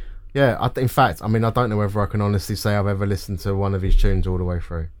really... Yeah, in fact, I mean, I don't know whether I can honestly say I've ever listened to one of his tunes all the way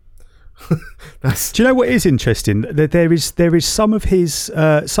through. Do you know what is interesting? There is some of his.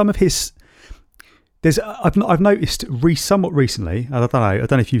 There's I've noticed somewhat recently. I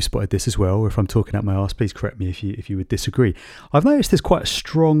don't know if you've spotted this as well, or if I'm talking out my arse. Please correct me if you would disagree. I've noticed there's quite a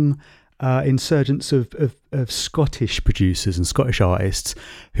strong insurgence of Scottish producers and Scottish artists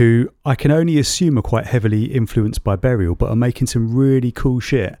who I can only assume are quite heavily influenced by Burial, but are making some really cool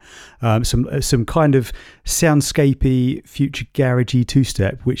shit. Some kind of soundscapey, future garagey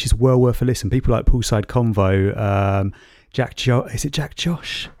 2-step, which is well worth a listen. People like Poolside Convo, Jack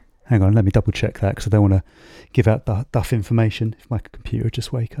Josh? Hang on, let me double check that because I don't want to give out duff information if my computer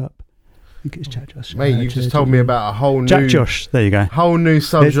just wake up. I think it's Jack Josh. Mate, you've just told me about a whole new Jack Josh. There you go. Whole new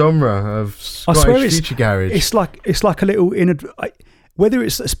subgenre of Scottish future garage. It's like a little whether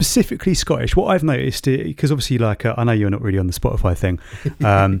it's specifically Scottish. What I've noticed, because obviously, like I know you're not really on the Spotify thing.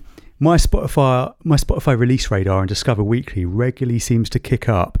 My Spotify release radar and Discover Weekly regularly seems to kick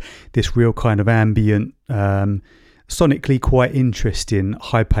up this real kind of ambient, sonically quite interesting,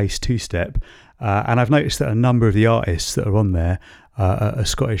 high-paced two-step. And I've noticed that a number of the artists that are on there are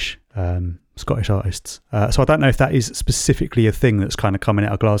Scottish artists. So I don't know if that is specifically a thing that's kind of coming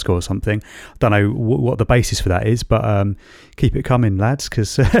out of Glasgow or something. I don't know what the basis for that is, but keep it coming, lads,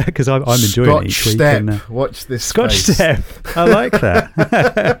 because I'm enjoying it each week. Scotch Step. Watch this Scotch space. Step. I like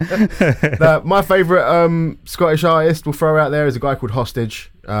that. My favourite Scottish artist we'll throw out there is a guy called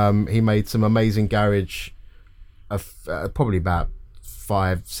Hostage. He made some amazing garage probably about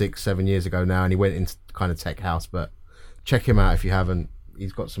 5, 6, 7 years ago now, and he went into kind of tech house, but check him out if you haven't.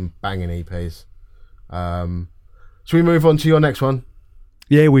 He's got some banging EPs. Should we move on to your next one?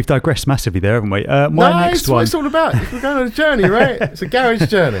 Yeah, we've digressed massively there, haven't we? Next one. What it's all about. We're going on a journey, right? It's a garage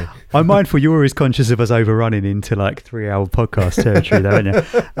journey. I'm mindful you're always conscious of us overrunning into like 3-hour podcast territory, though,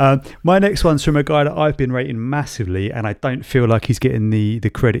 aren't you? My next one's from a guy that I've been rating massively, and I don't feel like he's getting the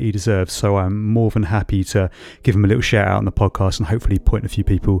credit he deserves. So I'm more than happy to give him a little shout out on the podcast and hopefully point a few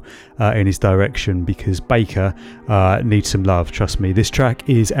people in his direction, because Baker needs some love. Trust me. This track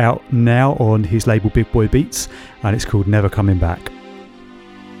is out now on his label Big Boy Beats, and it's called Never Coming Back.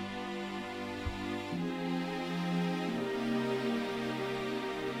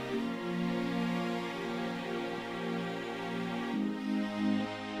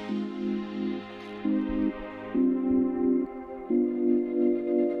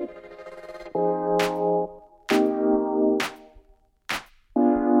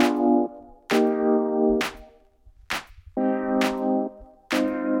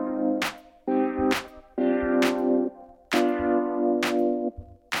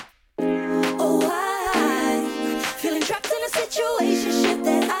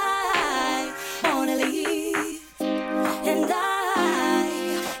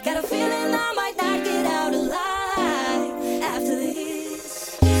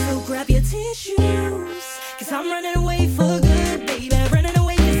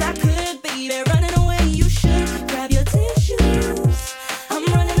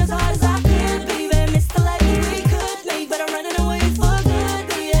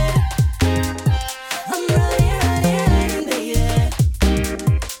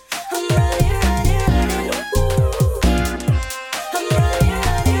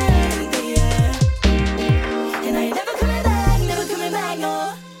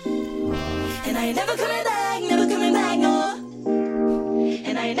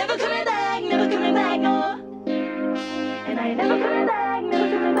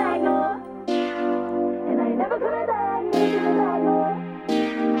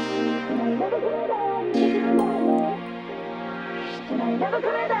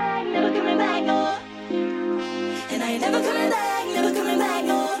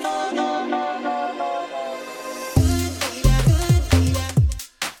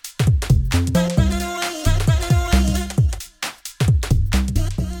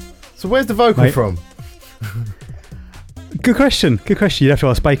 So where's the vocal from? Good question. You'd have to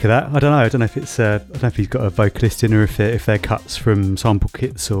ask Baker that. I don't know. I don't know if it's. I don't know if he's got a vocalist in, or if they're cuts from sample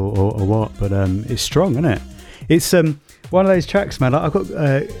kits or what. But it's strong, isn't it? It's one of those tracks, man. Like, I've got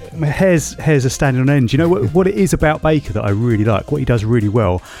my hairs are standing on end. You know what it is about Baker that I really like? What he does really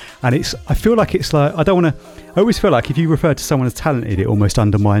well, and I feel like it's like I don't want to. I always feel like if you refer to someone as talented, it almost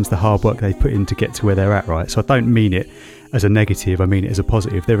undermines the hard work they put in to get to where they're at, right? So I don't mean it as a negative. I mean it as a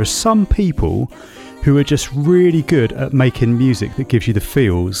positive. There are some people who are just really good at making music that gives you the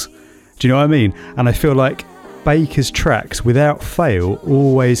feels. Do you know what I mean? And I feel like Baker's tracks, without fail,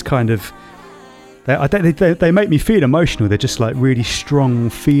 always kind of they make me feel emotional. They're just like really strong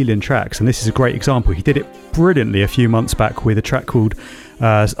feeling tracks, and this is a great example. He did it brilliantly a few months back with a track called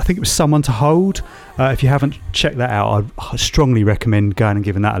I think it was Someone to Hold. If you haven't checked that out, I strongly recommend going and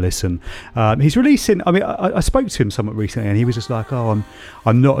giving that a listen. He's releasing, I mean, I spoke to him somewhat recently, and he was just like, I'm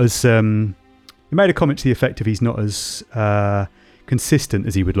not as he made a comment to the effect of he's not as consistent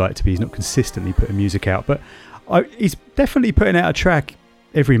as he would like to be. He's not consistently putting music out, but he's definitely putting out a track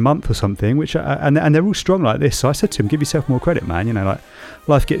every month or something, which and they're all strong like this. So I said to him, give yourself more credit, man. You know, like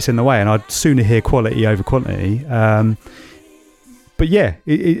life gets in the way, and I'd sooner hear quality over quantity. But yeah,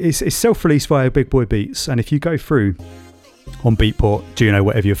 it's self-released via Big Boy Beats, and if you go through on Beatport,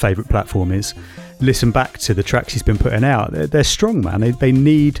 whatever your favourite platform is, listen back to the tracks he's been putting out, they're strong, man. They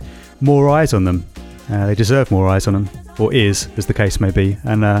need more eyes on them. They deserve more eyes on them, or ears, as the case may be.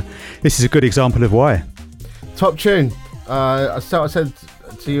 And this is a good example of why. Top tune. I said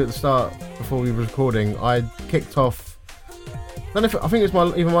to you at the start before we were recording, I kicked off. I think it's my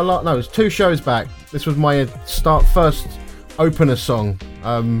last. No, it was 2 shows back. This was my first opener song.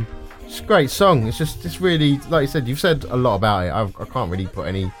 It's a great song. It's really, like you said, you've said a lot about it. I can't really put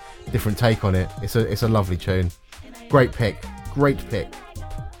any different take on it. It's a lovely tune. Great pick.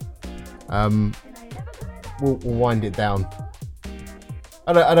 We'll wind it down.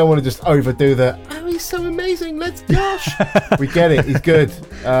 I don't want to just overdo the, oh, he's so amazing, let's Josh. We get it, he's good.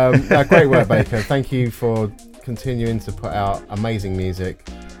 Great work, Baker. Thank you for continuing to put out amazing music.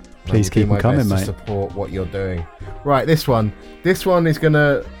 Please keep them coming, mate. To support what you're doing. Right, this one is I'm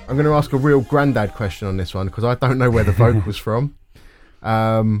gonna ask a real granddad question on this one because I don't know where the vocal's from.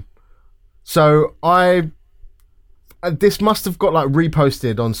 So this must have got like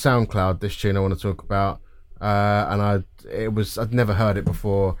reposted on SoundCloud. This tune I want to talk about, and I'd never heard it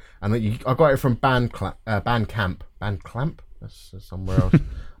before, and I got it from Bandcamp. That's somewhere else.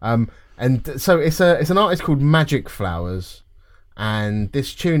 And so it's an artist called Magic Flowers, and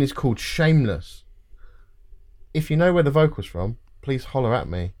this tune is called Shameless. If you know where the vocal's from, please holler at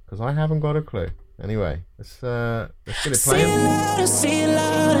me because I haven't got a clue. Anyway, let's get it playing. Say it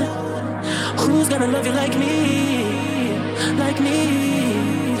louder. Who's gonna love you like me? Like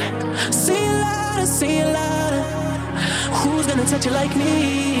me. Say it louder. Who's gonna touch you like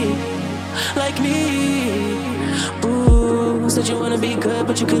me? Like me. Ooh, said you wanna be good,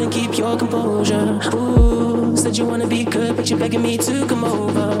 but you couldn't keep your composure. Ooh, said you wanna be good, but you're begging me to come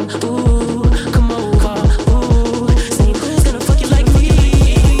over. Ooh, come over. Ooh, saying who's gonna fuck you like me?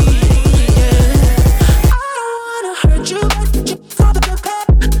 Yeah. I don't wanna hurt you, but you fuck up.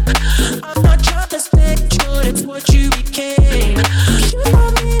 I'm not trying to expect you, it's what you became. You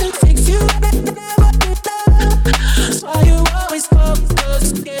want me to fix you, never did that. So you always focus,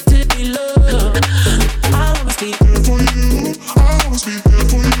 scared to be loved. I'll always be there for you. I'll always be there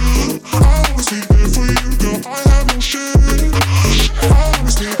for you. I'll always be there for you, girl. I have no shame. I'll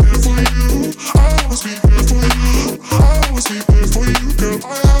always be there for you. I'll always be there for you. I'll always be there for you, girl. I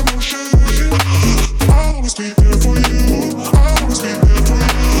have no shame. I'll always be there for you. I'll always be there for you. I'll always be there for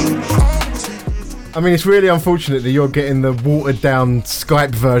you. I mean, it's really unfortunate that you're getting the watered down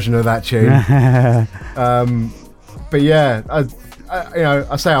Skype version of that tune. But yeah, I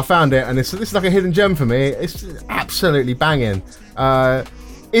found it, and this is like a hidden gem for me. It's absolutely banging.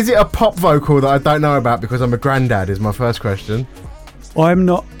 Is it a pop vocal that I don't know about because I'm a granddad? Is my first question. I'm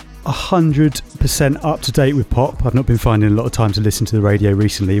not 100% up to date with pop. I've not been finding a lot of time to listen to the radio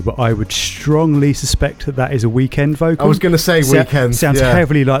recently, but I would strongly suspect that is a Weekend vocal. I was going to say Weekend. Sounds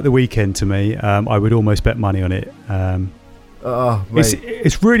heavily like the Weekend to me. I would almost bet money on it.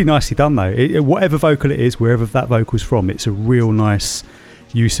 It's really nicely done though. Whatever vocal it is, wherever that vocal's from, it's a real nice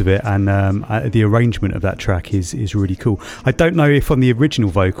use of it, and the arrangement of that track is really cool. I don't know if on the original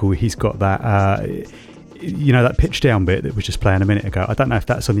vocal he's got that that pitch down bit that was just playing a minute ago. I don't know if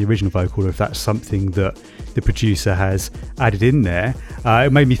that's on the original vocal or if that's something that the producer has added in there.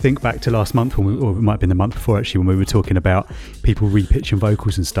 It made me think back to last month, or it might have been the month before actually, when we were talking about people repitching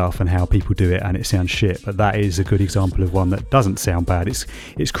vocals and stuff and how people do it and it sounds shit. But that is a good example of one that doesn't sound bad. It's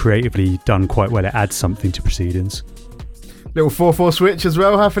creatively done quite well. It adds something to proceedings. Little 4/4 switch as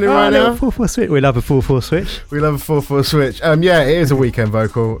well happening right now. 4/4 switch. We love a 4/4 switch. We love a 4/4 switch. Yeah, it is a Weekend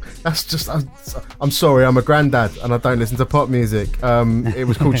vocal. That's just. I'm sorry, I'm a granddad and I don't listen to pop music. It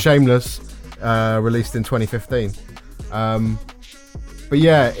was called Shameless, released in 2015. But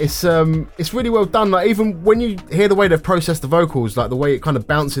yeah, it's really well done. Like, even when you hear the way they've processed the vocals, like the way it kind of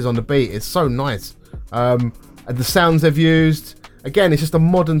bounces on the beat, it's so nice. And the sounds they've used. Again, it's just a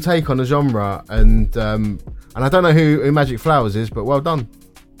modern take on the genre, and I don't know who Magic Flowers is, but well done.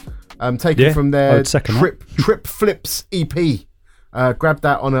 Taken from their Trip Flips EP. Grab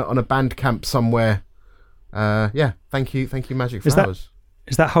that on a Bandcamp somewhere. Thank you, Magic Flowers.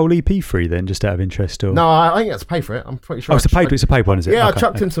 Is that whole EP free then, just out of interest? Or? No, I think that's pay for it. I'm pretty sure. Oh, it's a paper one, is it? Yeah, okay, I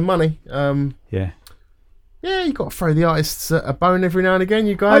chucked in some money. Yeah. Yeah, you got to throw the artists a bone every now and again,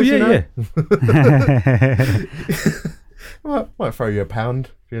 you guys. Oh yeah, yeah. Might throw you £1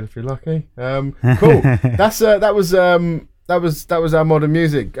 if you're lucky. Cool. That was our modern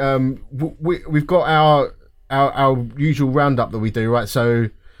music. We've got our usual roundup that we do, right? So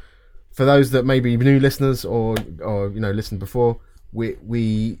for those that may be new listeners or listened before,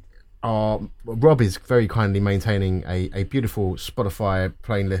 Rob is very kindly maintaining a beautiful Spotify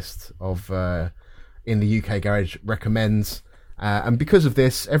playlist of in the UK Garage recommends, And because of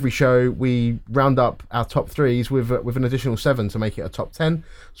this, every show we round up our top 3s with an additional 7 to make it a top 10.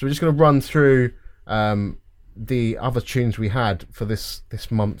 So we're just going to run through the other tunes we had for this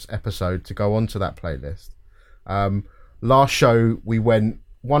month's episode to go onto that playlist. Last show we went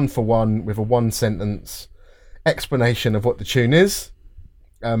 1 for 1 with a 1-sentence explanation of what the tune is.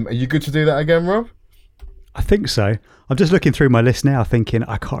 Are you good to do that again, Rob? I think so. I'm just looking through my list now thinking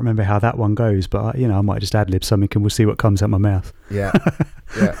I can't remember how that one goes, but I might just ad-lib something and we'll see what comes out my mouth. Yeah.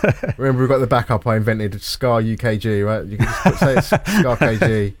 Remember, we've got the backup. I invented Scar UKG, right? You can just say it's Scar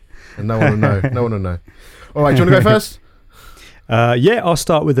KG and no one will know. No one will know. All right, do you want to go first? I'll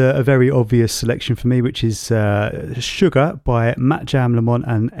start with a very obvious selection for me, which is Sugar by Matt Jam, Lamont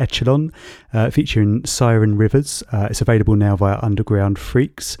and Echelon, featuring Siren Rivers. It's available now via Underground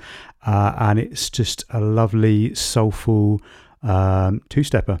Freaks, and it's just a lovely, soulful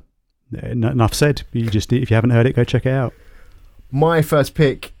two-stepper. Enough said. If you haven't heard it, go check it out. My first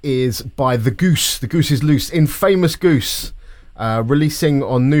pick is by The Goose. The Goose is Loose. Infamous Goose, releasing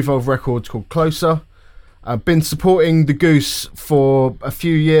on New Volve Records, called Closer. I've been supporting The Goose for a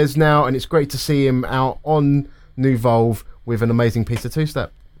few years now, and it's great to see him out on New Volve with an amazing piece of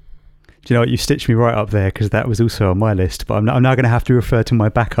two-step. Do you know what? You stitched me right up there because that was also on my list, but I'm now going to have to refer to my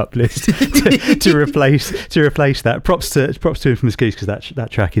backup list to replace that. Props to Infamous Goose because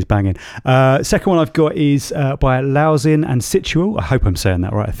that track is banging. Second one I've got is by Lauzin and Situal. I hope I'm saying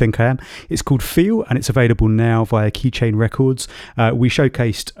that right. I think I am. It's called Feel, and it's available now via Keychain Records. We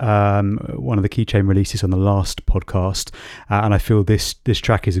showcased one of the Keychain releases on the last podcast, and I feel this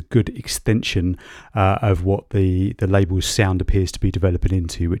track is a good extension of what the label's sound appears to be developing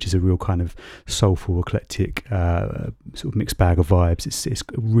into, which is a real kind of soulful, eclectic sort of mixed bag of vibes. It's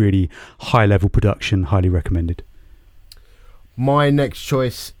really high level production, highly recommended. My next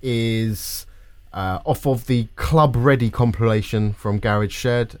choice is off of the Club Ready compilation from Garage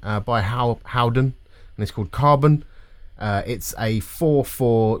Shed by Howden, and it's called Carbon. It's a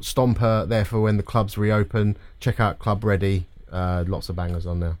 4/4 stomper there for when the clubs reopen. Check out Club Ready. Lots of bangers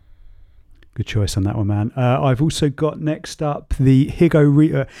on there. Good choice on that one, man. I've also got next up the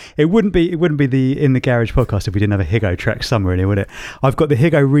Higo. It wouldn't be the In the Garage podcast if we didn't have a Higo track somewhere in here, would it? I've got the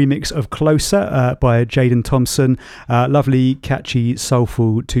Higo remix of Closer by Jaden Thompson. Lovely, catchy,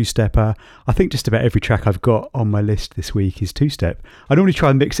 soulful two-stepper. I think just about every track I've got on my list this week is two-step. I normally try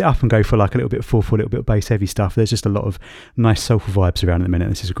and mix it up and go for like a little bit of 4/4, a little bit of bass-heavy stuff. There's just a lot of nice soulful vibes around at the minute.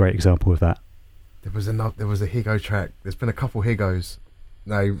 This is a great example of that. There was a Higo track. There's been a couple Higos.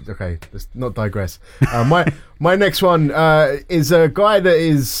 No, okay, let's not digress. My next one is a guy that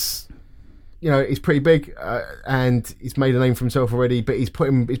is, he's pretty big and he's made a name for himself already, but he's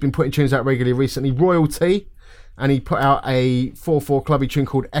been putting tunes out regularly recently. Royalty, and he put out a 4/4 clubby tune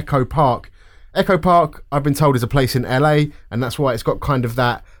called Echo Park. Echo Park, I've been told, is a place in LA, and that's why it's got kind of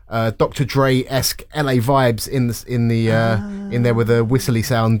that Dr. Dre-esque LA vibes in there with a whistly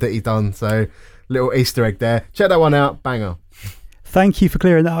sound that he's done. So little Easter egg there. Check that one out, banger. Thank you for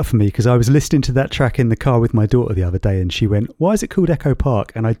clearing that up for me, because I was listening to that track in the car with my daughter the other day and she went, "Why is it called Echo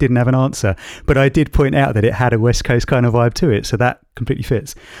Park?" And I didn't have an answer, but I did point out that it had a West Coast kind of vibe to it, so that completely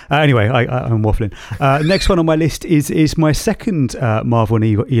fits. Anyway, I'm waffling. Next one on my list is my second Marvel and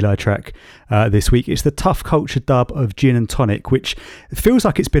Eli track this week. It's the Tough Culture dub of Gin and Tonic, which feels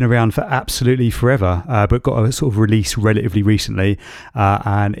like it's been around for absolutely forever, but got a sort of release relatively recently,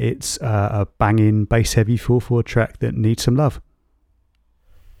 and it's a banging bass-heavy 4/4 track that needs some love.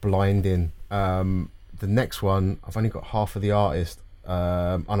 Blinding. The next one, I've only got half of the artist.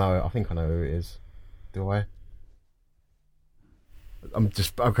 I think I know who it is. Do I? I'm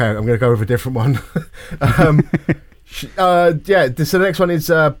going to go with a different one. So the next one is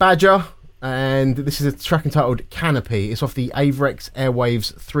Badger, and this is a track entitled Canopy. It's off the Averex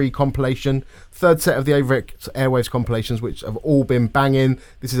Airwaves 3 compilation, third set of the Averex Airwaves compilations, which have all been banging.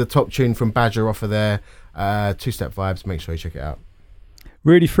 This is a top tune from Badger off of there. Two-step vibes. Make sure you check it out.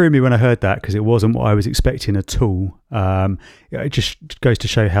 Really threw me when I heard that, because it wasn't what I was expecting at all. It just goes to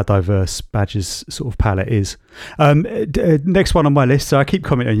show how diverse Badger's sort of palette is. Next one on my list, so I keep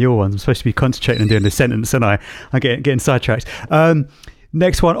commenting on your ones. I'm supposed to be concentrating on doing the sentence, and I'm getting sidetracked.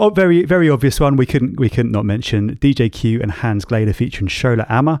 Next one, very very obvious one. We couldn't not mention DJ Q and Hans Glader featuring Shola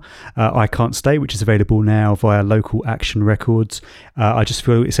Amma. I Can't Stay, which is available now via Local Action Records. I just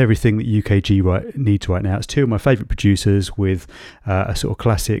feel it's everything that UKG needs right now. It's two of my favourite producers with a sort of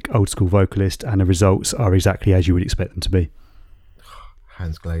classic old school vocalist, and the results are exactly as you would expect them to be.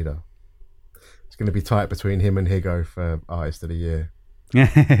 Hans Glader. It's going to be tight between him and Higo for Artist of the Year.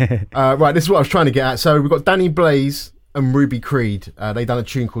 Right, this is what I was trying to get at. So we've got Danny Blaze and Ruby Creed. They done a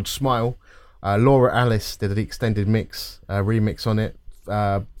tune called Smile Laura Alice did the extended mix, remix on it.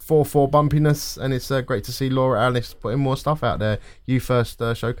 4/4 bumpiness, and it's great to see Laura Alice putting more stuff out there. You first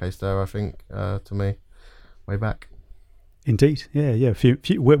showcased her, I think, to me, way back. Indeed, yeah.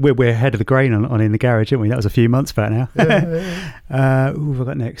 We're ahead of the grain on In the Garage, aren't we? That was a few months back now. Who have I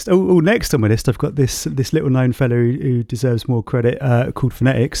got next? Next on my list, I've got this little known fellow who deserves more credit, called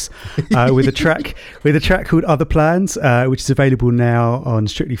Phonetix, with a track called Other Plans, which is available now on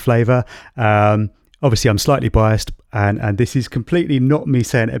Strictly Flavour. Obviously, I'm slightly biased, and this is completely not me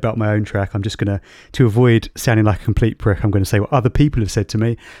saying it about my own track. I'm just to avoid sounding like a complete prick, I'm going to say what other people have said to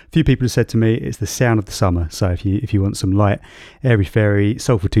me. A few people have said to me it's the sound of the summer. So if you want some light, airy fairy,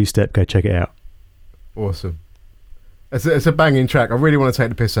 soulful two-step, go check it out. Awesome. It's a banging track. I really want to take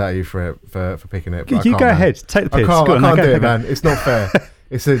the piss out of you for picking it. You go ahead, take the piss. I can't do it, man. It's not fair.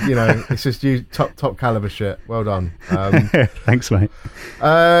 It's it's just you top caliber shit. Well done. Thanks, mate.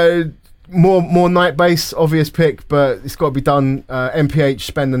 More night bass, obvious pick, but it's got to be done. MPH,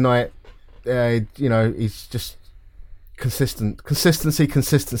 Spend the Night. He's just consistent.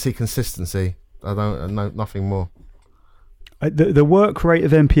 Consistency. I don't know nothing more. The work rate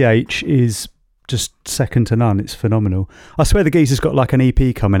of MPH is just second to none. It's phenomenal. I swear the geezer's got like an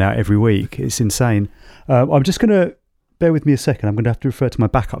EP coming out every week. It's insane. I'm just going to bear with me a second. I'm going to have to refer to my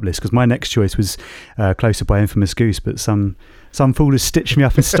backup list because my next choice was Closer by Infamous Goose, but some fool has stitched me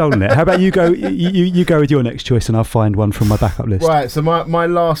up and stolen it. How about you go? You go with your next choice, and I'll find one from my backup list. Right. So my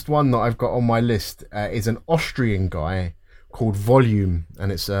last one that I've got on my list is an Austrian guy called Volume,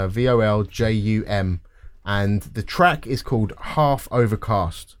 and it's VOLJUM, and the track is called Half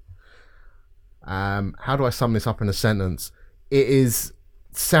Overcast. How do I sum this up in a sentence? It is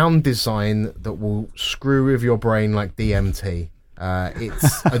sound design that will screw with your brain like DMT.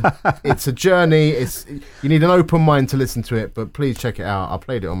 It's a journey. You need an open mind to listen to it, but please check it out. I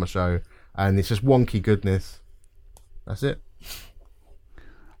played it on my show, and it's just wonky goodness. That's it.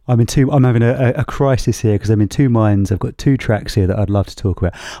 I'm having a crisis here because I'm in two minds. I've got two tracks here that I'd love to talk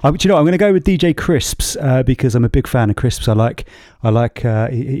about. I'm going to go with DJ Crisps because I'm a big fan of Crisps. I like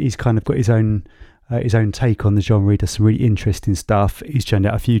he's kind of got his own take on the genre. He does some really interesting stuff. He's churned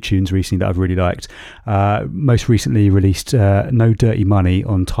out a few tunes recently that I've really liked. Most recently he released No Dirty Money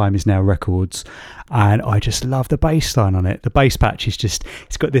on Time Is Now Records, and I just love the bass line on it. The bass patch is just,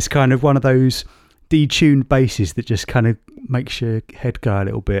 it's got this kind of one of those detuned basses that just kind of makes your head go a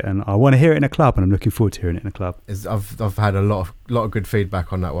little bit, and I want to hear it in a club, and I'm looking forward to hearing it in a club. I've had a lot of good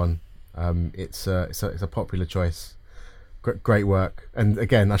feedback on that one. It's a popular choice. Great work, and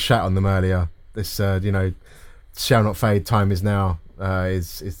again I shat on them earlier. This Shall Not Fade, Time Is Now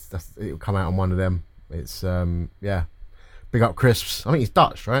it'll come out on one of them. It's big up Crisps. I think he's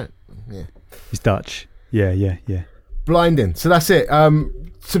Dutch, right? Yeah, he's Dutch. Yeah. Blinding. So that's it.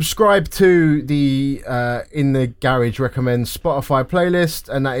 Subscribe to the In the Garage Recommends Spotify playlist,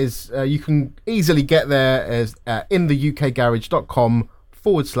 and that is you can easily get there as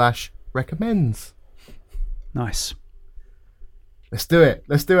intheukgarage.com/recommends. Nice. Let's do it.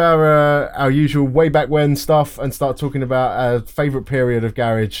 Let's do our usual way back when stuff and start talking about our favourite period of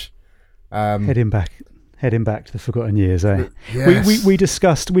garage. Heading back to the forgotten years, eh? Yes. We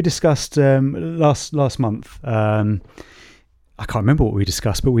discussed last month. I can't remember what we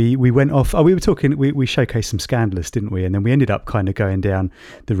discussed, but we went off. We were talking. We showcased some Scandalous, didn't we? And then we ended up kind of going down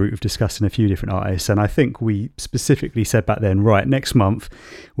the route of discussing a few different artists. And I think we specifically said back then, right, next month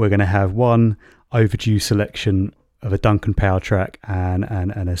we're going to have one overdue selection of a Duncan Powell track and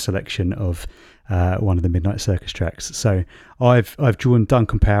a selection of one of the Midnight Circus tracks. So I've drawn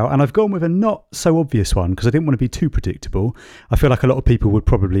Duncan Powell, and I've gone with a not so obvious one because I didn't want to be too predictable. I feel like a lot of people would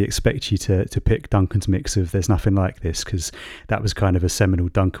probably expect you to pick Duncan's mix of There's Nothing Like This, because that was kind of a seminal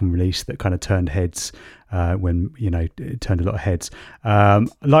Duncan release that kind of turned heads when it turned a lot of heads.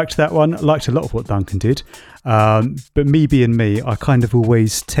 Liked that one. Liked a lot of what Duncan did. But me being me, I kind of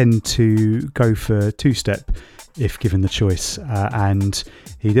always tend to go for two-step if given the choice, and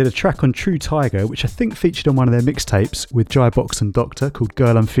he did a track on True Tiger which I think featured on one of their mixtapes with Jai Box and Doctor called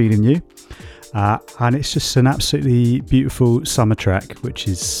Girl I'm Feeling You, and it's just an absolutely beautiful summer track which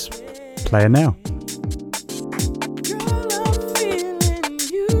is playing now.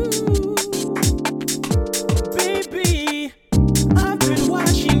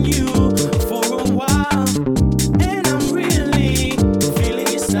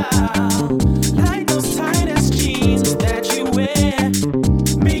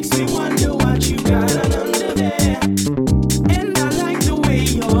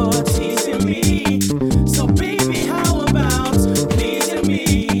 So baby, how about pleasing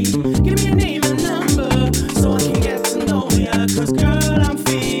me? Give me your name and number.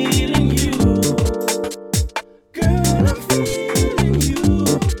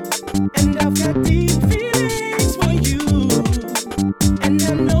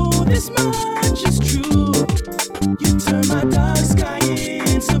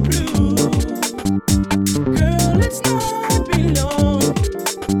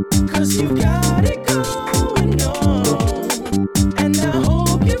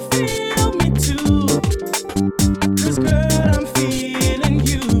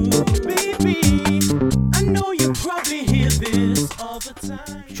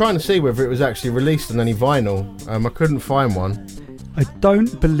 trying to see whether it was actually released on any vinyl. I couldn't find one. I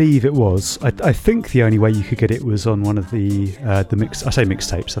don't believe it was. I think the only way you could get it was on one of the mix. I say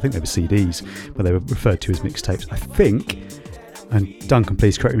mixtapes. I think they were CDs, but they were referred to as mixtapes. I think, and Duncan,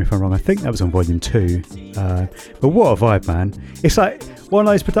 please correct me if I'm wrong. I think that was on volume 2. But what a vibe, man! It's like one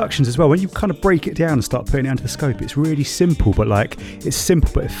of those productions as well. When you kind of break it down and start putting it under the scope, it's really simple, but like it's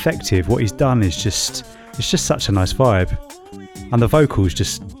simple but effective. What he's done is just such a nice vibe, and the vocals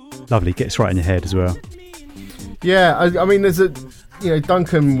just lovely. Gets right in your head as well. Yeah, I mean,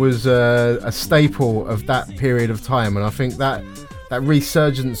 Duncan was a staple of that period of time, and I think that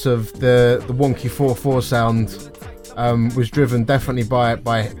resurgence of the wonky 4/4 sound was driven definitely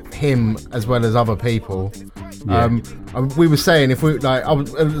by him as well as other people. Yeah. We were saying if we at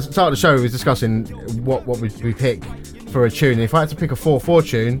the start of the show we was discussing what we pick for a tune. If I had to pick a 4/4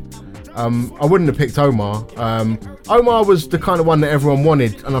 tune, I wouldn't have picked Omar. Omar was the kind of one that everyone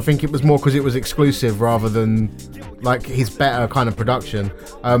wanted, and I think it was more because it was exclusive rather than like his better kind of production.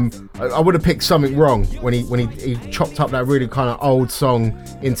 I would have picked Something Wrong when he chopped up that really kind of old song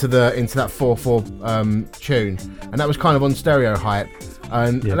into that 4/4 tune, and that was kind of on Stereo Hype,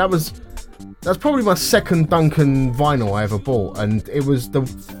 and that's probably my second Duncan vinyl I ever bought, and it was the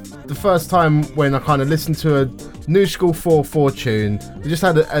first time when I kind of listened to a new school 4/4 tune. It just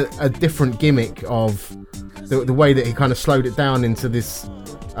had a different gimmick of the way that he kind of slowed it down into this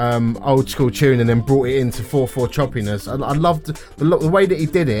old school tune and then brought it into 4/4 choppiness. I loved the way that he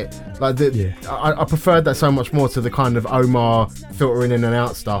did it. I preferred that so much more to the kind of Omar filtering in and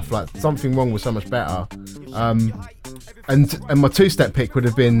out stuff. Like Something Wrong was so much better. And my two-step pick would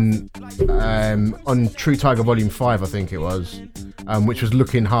have been on True Tiger Volume 5, I think it was, which was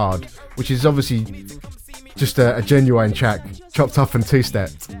Looking Hard, which is obviously just a genuine track, chopped up and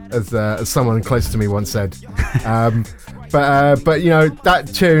two-stepped, as someone close to me once said. But that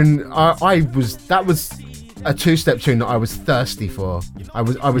tune, that was a two-step tune that I was thirsty for. I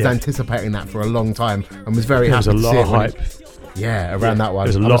was anticipating that for a long time and was very happy to see it. There was a lot of hype. Around that one.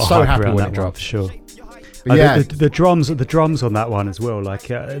 There was a lot of hype happy when it dropped, for sure. The drums on that one as well, like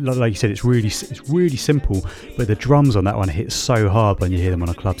you said, it's really simple, but the drums on that one hit so hard when you hear them on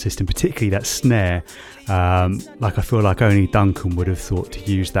a club system, particularly that snare. I feel like only Duncan would have thought to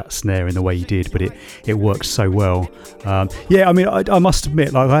use that snare in the way he did, but it works so well. I must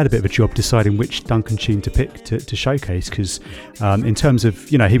admit, I had a bit of a job deciding which Duncan tune to pick to showcase, because in terms of,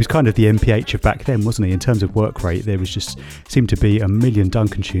 he was kind of the MPH of back then, wasn't he? In terms of work rate, there seemed to be a million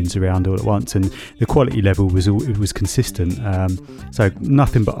Duncan tunes around all at once, and the quality level was consistent. So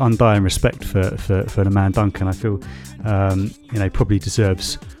nothing but undying respect for the man Duncan. I feel probably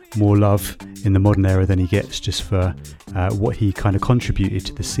deserves more love in the modern era than he gets, just for what he kind of contributed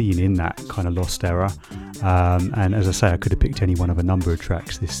to the scene in that kind of lost era. And as I say, I could have picked any one of a number of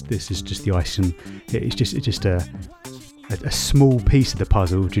tracks. This is just the icing. It's just a small piece of the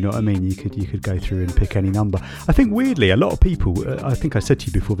puzzle. Do you know what I mean? You could go through and pick any number. I think weirdly, a lot of people, I think I said to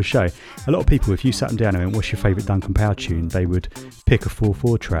you before the show, a lot of people, if you sat them down and went, what's your favourite Duncan Power tune, they would pick a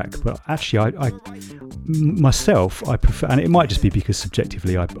 4/4 track. But actually, I myself, I prefer, and it might just be because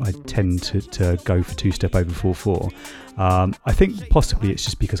subjectively I tend to go for two-step over 4/4. I think possibly it's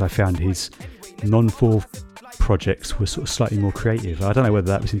just because I found his non-4 projects were sort of slightly more creative. I don't know whether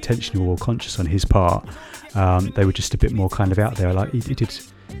that was intentional or conscious on his part. They were just a bit more kind of out there. Like he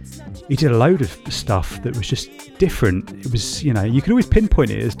did a load of stuff that was just different. It was, you could always pinpoint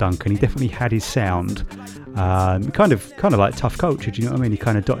it as Duncan. He definitely had his sound. Kind of like Tough Culture, do you know what I mean? He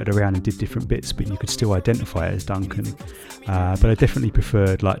kind of dotted around and did different bits, but you could still identify it as Duncan. But I definitely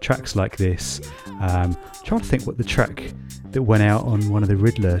preferred like tracks like this. Trying to think what the track that went out on one of the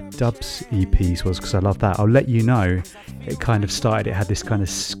Riddler Dubs EPs was, because I love that. I'll Let You Know. It kind of started, it had this kind of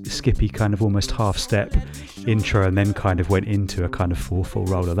skippy kind of almost half step intro, and then kind of went into a kind of 4/4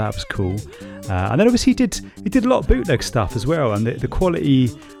 roller. That was cool. And then obviously he did a lot of bootleg stuff as well, and the quality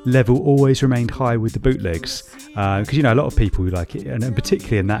level always remained high with the bootlegs, because a lot of people like it, and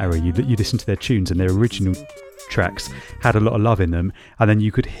particularly in that era, you listen to their tunes and their original tracks had a lot of love in them, and then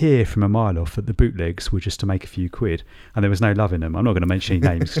you could hear from a mile off that the bootlegs were just to make a few quid, and there was no love in them. I'm not going to mention any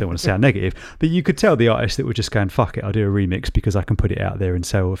names because I don't want to sound negative, but you could tell the artists that were just going, fuck it, I'll do a remix because I can put it out there and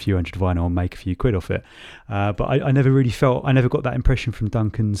sell a few hundred vinyl and make a few quid off it. But I never got that impression from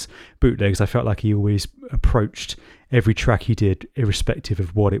Duncan's bootlegs. I felt like he always approached every track he did, irrespective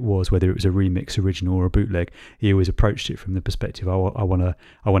of what it was, whether it was a remix, original, or a bootleg. He always approached it from the perspective, I want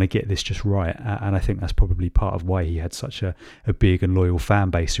to get this just right. And I think that's probably part of why he had such a big and loyal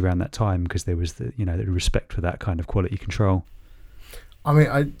fan base around that time, because there was the respect for that kind of quality control. I mean,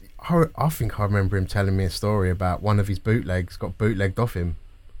 I think I remember him telling me a story about one of his bootlegs got bootlegged off him.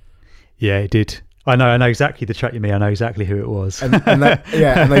 Yeah, it did. I know exactly the track you mean. I know exactly who it was. And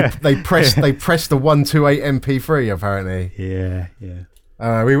they pressed the 128 MP3 apparently. Yeah.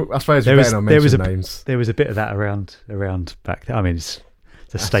 I suppose we better not mention names. There was a bit of that around back then. I mean, it's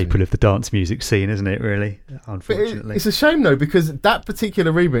a staple of the dance music scene, isn't it? Really, unfortunately, it's a shame though, because that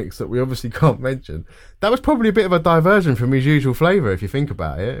particular remix that we obviously can't mention, that was probably a bit of a diversion from his usual flavour. If you think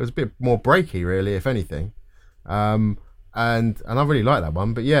about it, it was a bit more breaky, really, if anything. And I really like that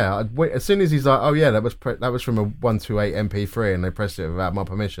one. But yeah, as soon as he's like, oh yeah, that was from a 128 MP3, and they pressed it without my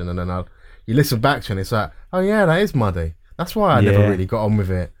permission, and then you listen back to it, and it's like, oh yeah, that is muddy. That's why I never really got on with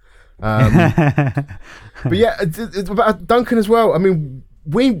it. But yeah, it's about Duncan as well. I mean,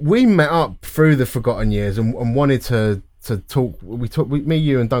 we met up through the forgotten years and wanted to talk. Me,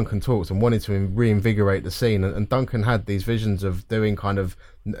 you, and Duncan talked and wanted to reinvigorate the scene. And Duncan had these visions of doing kind of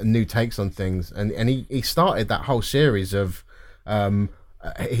new takes on things, and he started that whole series of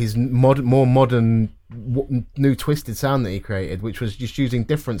his more modern new twisted sound that he created, which was just using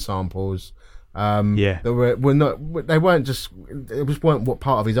different samples. They weren't what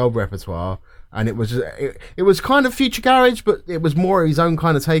part of his old repertoire, and it was kind of future garage, but it was more his own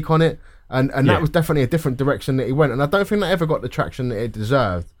kind of take on it, and that was definitely a different direction that he went, and I don't think that ever got the traction that it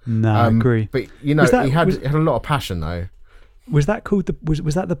deserved. No, I agree. But he had a lot of passion though. Was that called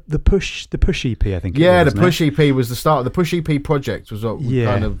was that the push EP? I think. Yeah, the push EP was the start of the push EP project. Was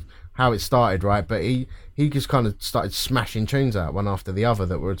kind of how it started, right? But he just kind of started smashing tunes out one after the other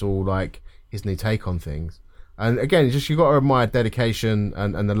that were all like his new take on things. And again, just you got to admire dedication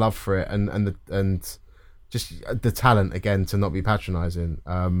and the love for it, and just the talent again to not be patronising.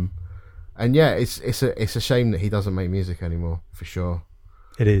 And yeah, it's a shame that he doesn't make music anymore, for sure.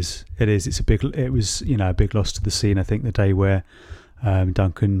 It is. It was a big loss to the scene. I think the day where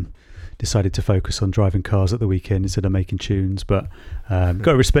Duncan decided to focus on driving cars at the weekend instead of making tunes. But got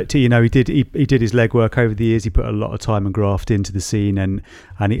to respect it. He did his legwork over the years. He put a lot of time and graft into the scene, and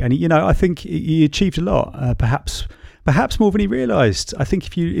I think he achieved a lot. Perhaps more than he realised. I think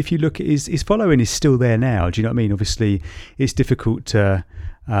if you look at his following is still there now. Do you know what I mean? Obviously, it's difficult to.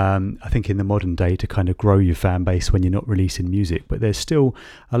 I think in the modern day to kind of grow your fan base when you're not releasing music, but there's still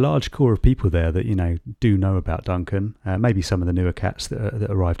a large core of people there that do know about Duncan. Maybe some of the newer cats that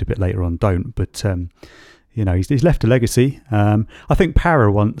arrived a bit later on don't, but he's left a legacy. I think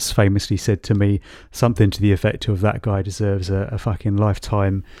Para once famously said to me something to the effect of, that guy deserves a fucking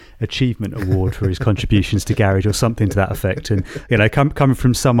lifetime achievement award for his contributions to garage, or something to that effect. And coming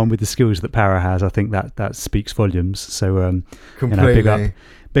from someone with the skills that Para has, I think that speaks volumes. So completely.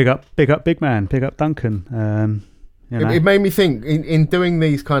 Big up, big man. Big up, Duncan. It made me think in doing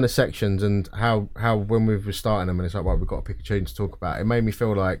these kind of sections, and how when we were starting them, and it's like, well, we've got to pick a tune to talk about. It made me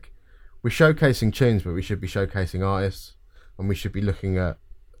feel like we're showcasing tunes, but we should be showcasing artists, and we should be looking at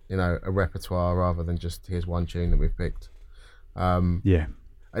a repertoire rather than just here's one tune that we've picked.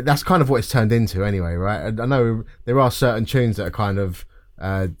 That's kind of what it's turned into anyway, right? I know there are certain tunes that are kind of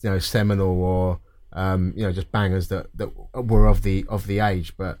seminal, or just bangers that were of the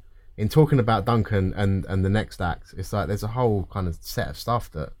age, but in talking about Duncan and the next act, it's like there's a whole kind of set of stuff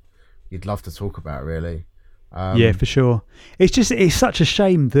that you'd love to talk about, really. Yeah, for sure. It's such a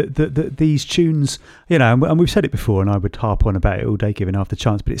shame that these tunes, and we've said it before, and I would harp on about it all day given half the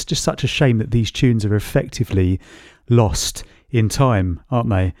chance, but it's just such a shame that these tunes are effectively lost in time, aren't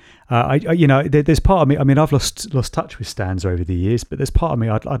they? There's part of me, I mean, I've lost touch with Stanza over the years, but there's part of me,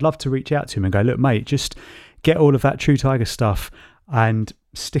 I'd love to reach out to him and go, look, mate, just get all of that True Tiger stuff and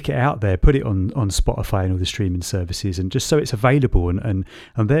stick it out there, put it on Spotify and all the streaming services, and just so it's available and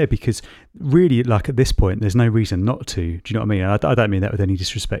there, because really, like, at this point there's no reason not to. Do you know what I mean? I don't mean that with any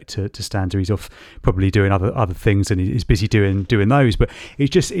disrespect to Stanza. He's off probably doing other things, and he's busy doing those, but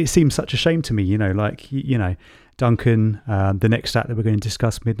it seems such a shame to me, Duncan, the next act that we're going to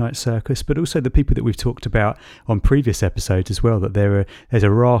discuss, Midnight Circus, but also the people that we've talked about on previous episodes as well, that there's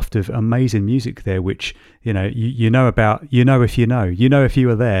a raft of amazing music there, which you know about, if if you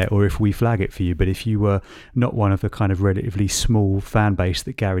were there, or if we flag it for you. But if you were not one of the kind of relatively small fan base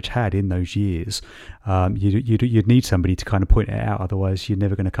that garage had in those years, you'd need somebody to kind of point it out, otherwise you're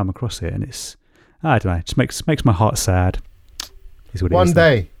never going to come across it. And it's, I don't know, it just makes my heart sad. Is what it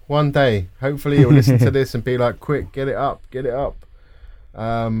is. One day, hopefully he'll listen to this and be like, quick, get it up.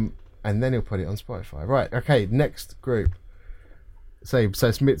 And then he'll put it on Spotify. Right, okay, next group. So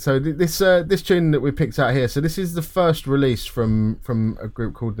this tune that we picked out here, so this is the first release from a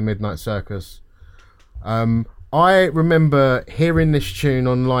group called the Midnight Circus. I remember hearing this tune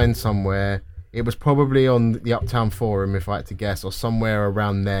online somewhere It was probably on the Uptown Forum, if I had to guess, or somewhere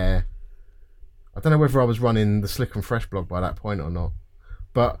around there. I don't know whether I was running the Slick and Fresh blog by that point or not.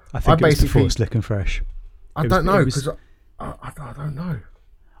 But I think it was basically before Slick and Fresh. I don't know, because I don't know.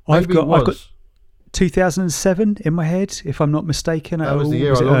 I've got 2007 in my head, if I'm not mistaken. That was the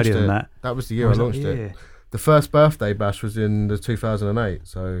year I launched it. That was the year I launched it. The first birthday bash was in the 2008.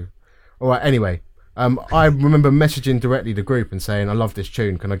 So, all right. Anyway, I remember messaging directly the group and saying, "I love this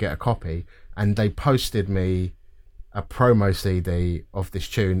tune. Can I get a copy?" And they posted me a promo CD of this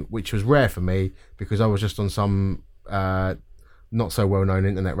tune, which was rare for me because I was just on some not so well known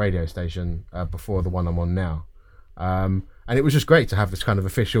internet radio station before the one I'm on now. And it was just great to have this kind of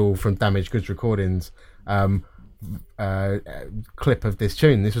official from Damaged Goods Recordings clip of this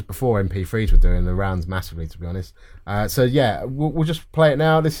tune. This was before MP3s were doing the rounds massively, to be honest. So yeah, we'll just play it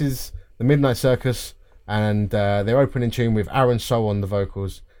now. This is the Midnight Circus, and their opening tune with Aaron Soul on the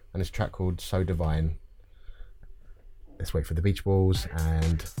vocals, and it's a track called So Divine. Let's wait for the Beach Balls,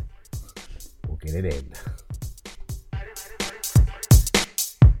 and we'll get it in.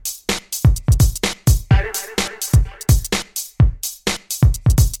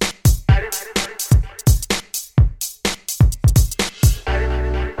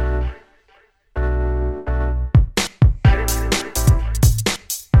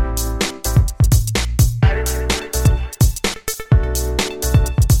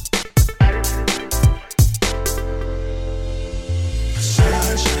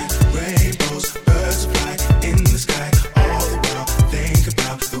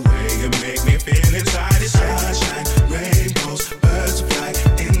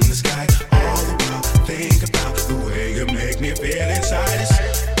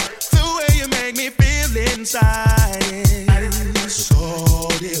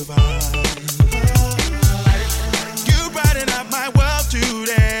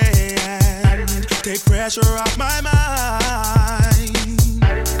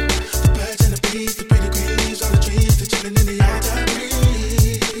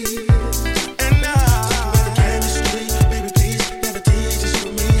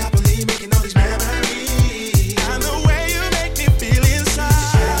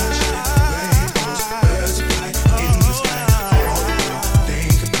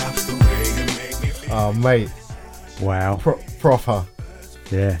 Mate, wow, proper,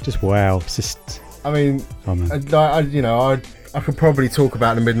 yeah, just wow. It's just, I mean, I could probably talk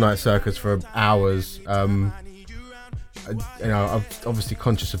about the Midnight Circus for hours. I'm obviously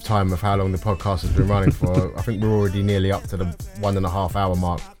conscious of time of how long the podcast has been running for. I think we're already nearly up to the 1.5 hour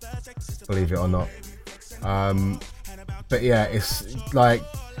mark, believe it or not. But yeah, it's like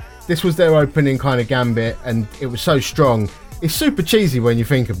this was their opening kind of gambit, and it was so strong. It's super cheesy when you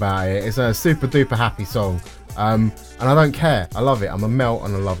think about it. It's a super duper happy song, and I don't care. I love it. I'm a melt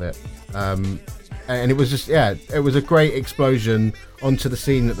and I love it. And it was just, it was a great explosion onto the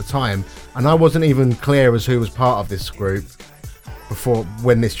scene at the time. And I wasn't even clear as who was part of this group before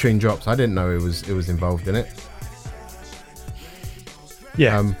when this tune drops. I didn't know it was involved in it.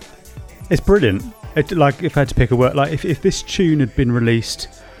 Yeah, it's brilliant. Like if I had to pick a word, like if this tune had been released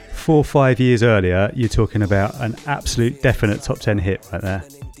 4 or 5 years earlier, you're talking about an absolute definite top 10 hit right there.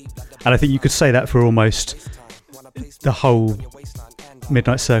 And I think you could say that for almost the whole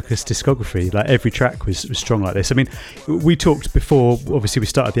Midnight Circus discography. Like every track was strong like this. I mean, we talked before, obviously we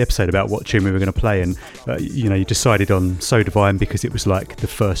started the episode about what tune we were going to play, and you decided on So Divine because it was like the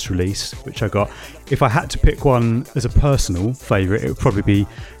first release, which I got. If I had to pick one as a personal favourite, it would probably be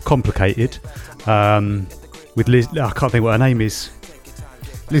Complicated, with Liz, I can't think what her name is.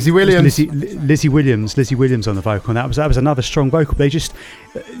 Lizzie Williams. Lizzie Williams on the vocal, and that was another strong vocal. They just,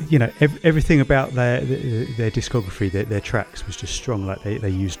 everything about their discography, their tracks was just strong. Like they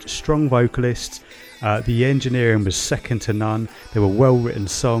used strong vocalists. The engineering was second to none. They were well written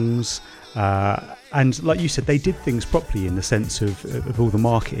songs, and like you said, they did things properly in the sense of all the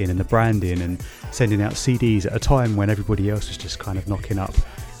marketing and the branding and sending out CDs at a time when everybody else was just kind of knocking up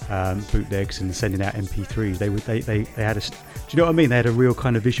bootlegs and sending out MP3s. They had a, do you know what I mean? They had a real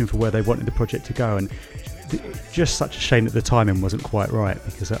kind of vision for where they wanted the project to go, and just such a shame that the timing wasn't quite right,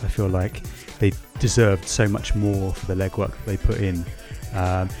 because I feel like they deserved so much more for the legwork that they put in.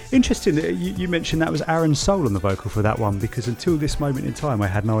 Interesting that you mentioned that was Aaron Soul on the vocal for that one, because until this moment in time I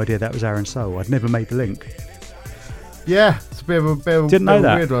had no idea that was Aaron Soul. I'd never made the link. Yeah, it's a bit of a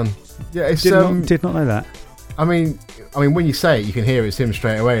weird one. Yeah, it's did not know that. I mean, when you say it, you can hear it's him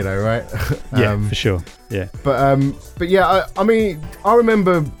straight away, though, right? Yeah, for sure. Yeah. But yeah, I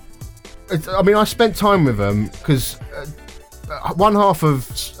remember. I spent time with them because one half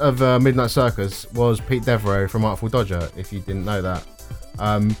of Midnight Circus was Pete Devereaux from Artful Dodger. If you didn't know that,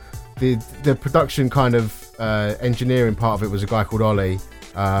 the production kind of engineering part of it was a guy called Ollie,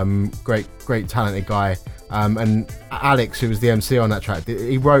 great talented guy, and Alex, who was the MC on that track,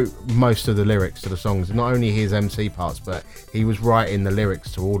 he wrote most of the lyrics to the songs, not only his MC parts, but he was writing the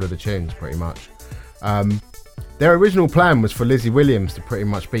lyrics to all of the tunes pretty much. Their original plan was for Lizzie Williams to pretty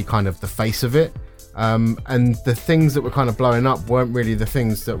much be kind of the face of it, and the things that were kind of blowing up weren't really the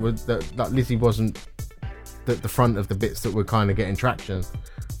things that Lizzie wasn't the front of the bits that were kind of getting traction,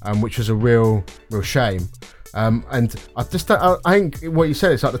 which was a real shame. And I think what you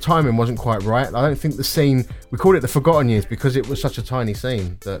said, it's like the timing wasn't quite right. I don't think the scene, we called it the Forgotten Years because it was such a tiny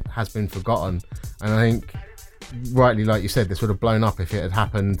scene that has been forgotten, and I think rightly, like you said, this would have blown up if it had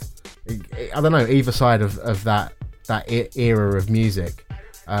happened, I don't know, either side of that era of music.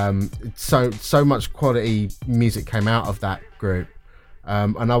 So much quality music came out of that group,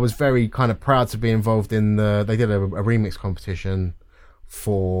 and I was very kind of proud to be involved in they did a remix competition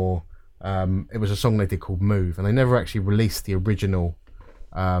for it was a song they did called Move, and they never actually released the original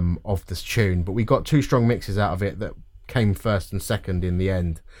of this tune, but we got 2 strong mixes out of it that came first and second in the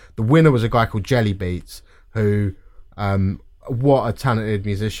end. The winner was a guy called Jelly Beats, who what a talented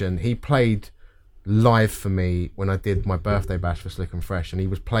musician. He played live for me when I did my birthday bash for Slick and Fresh, and he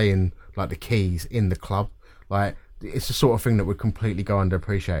was playing like the keys in the club. Like, it's the sort of thing that would completely go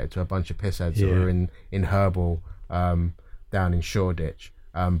underappreciated to a bunch of pissheads who were in Herbal down in Shoreditch.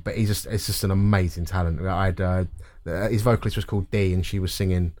 But it's just an amazing talent. His vocalist was called Dee, and she was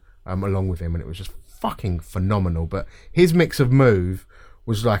singing along with him, and it was just fucking phenomenal. But his mix of Move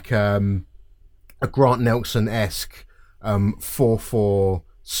was like a Grant Nelson-esque 4/4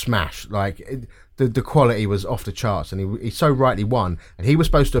 smash. Like, the quality was off the charts, and he so rightly won. And he was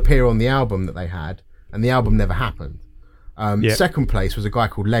supposed to appear on the album that they had, and the album never happened. Second place was a guy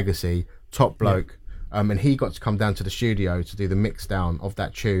called Legacy, top bloke. And he got to come down to the studio to do the mix down of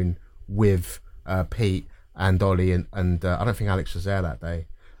that tune with Pete and Ollie, and I don't think Alex was there that day.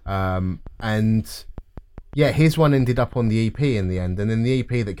 And yeah, his one ended up on the EP in the end, and then the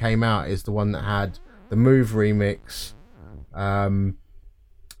EP that came out is the one that had the Move remix.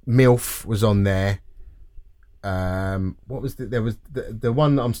 MILF was on there. What was there was the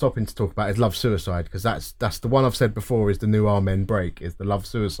one that I'm stopping to talk about is Love Suicide, because that's the one I've said before is the new Amen break, is the Love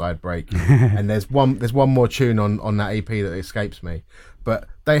Suicide break. And there's one more tune on that EP that escapes me, but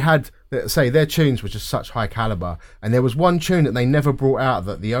they had, say, their tunes were just such high caliber, and there was one tune that they never brought out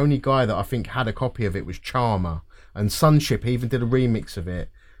that the only guy that I think had a copy of it was Charmer, and Sunship even did a remix of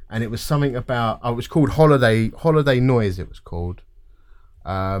it, and it was something about it was called Holiday Noise, it was called.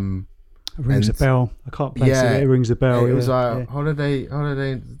 It rings a bell. I can't place it. It rings a bell. It was like holiday.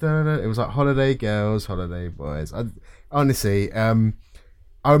 It was like holiday girls, holiday boys. Honestly, I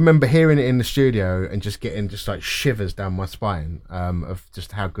remember hearing it in the studio and just getting just like shivers down my spine of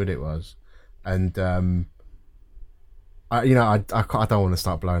just how good it was. And I don't want to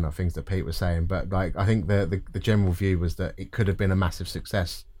start blowing up things that Pete was saying, but like I think the general view was that it could have been a massive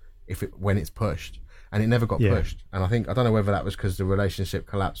success when it's pushed. And it never got pushed. And I don't know whether that was because the relationship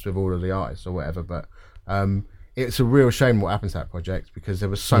collapsed with all of the artists or whatever, but it's a real shame what happened to that project, because there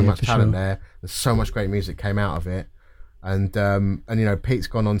was so much talent there. There's so much great music came out of it. And Pete's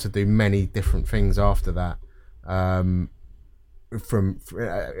gone on to do many different things after that.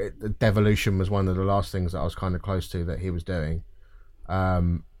 Devolution was one of the last things that I was kind of close to that he was doing.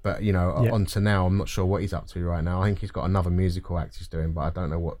 But, on to now, I'm not sure what he's up to right now. I think he's got another musical act he's doing, but I don't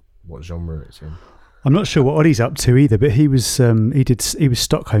know what genre it's in. I'm not sure what Ollie's up to either, but he was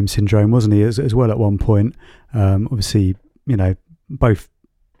Stockholm Syndrome, wasn't he, as well at one point. Obviously, both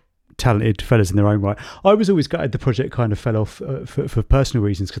talented fellas in their own right. I was always gutted the project kind of fell off for personal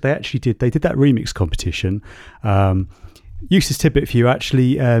reasons, because they did that remix competition. Useless tidbit for you,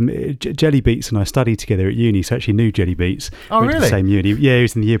 actually. Jelly Beats and I studied together at uni, so I actually knew Jelly Beats. Oh, really? The same uni. Yeah, he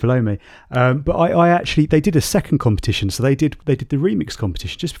was in the year below me. But I actually, they did a second competition. So they did the remix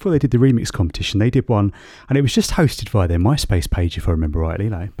competition. Just before they did the remix competition, they did one, and it was just hosted via their MySpace page, if I remember rightly,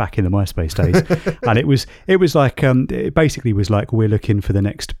 back in the MySpace days. And it was like, it basically was like, we're looking for the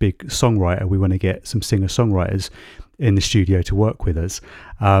next big songwriter. We want to get some singer-songwriters in the studio to work with us,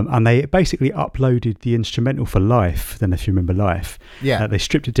 and they basically uploaded the instrumental for Life. Then, if you remember Life, they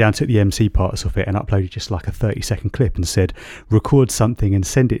stripped it down, took the MC parts of it, and uploaded just like a 30-second clip and said, record something and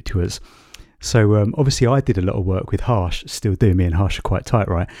send it to us. So obviously I did a lot of work with Harsh, still do. Me and Harsh are quite tight,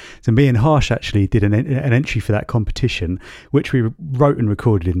 right? So me and Harsh actually did an entry for that competition, which we wrote and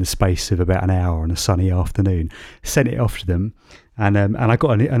recorded in the space of about an hour on a sunny afternoon, sent it off to them. And I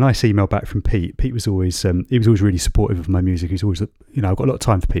got a nice email back from Pete. Pete was always really supportive of my music. He's always, I've got a lot of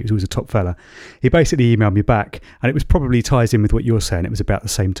time for Pete. He was always a top fella. He basically emailed me back, and it was probably ties in with what you're saying. It was about the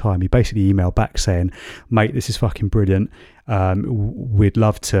same time. He basically emailed back saying, "Mate, this is fucking brilliant. We'd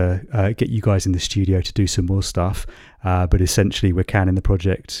love to get you guys in the studio to do some more stuff, but essentially we're canning the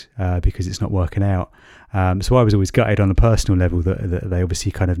project because it's not working out." So I was always gutted on a personal level that they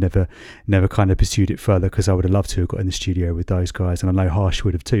obviously kind of never kind of pursued it further, because I would have loved to have got in the studio with those guys, and I know Harsh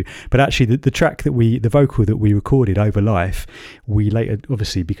would have too. But actually the track the vocal that we recorded over Life, we later,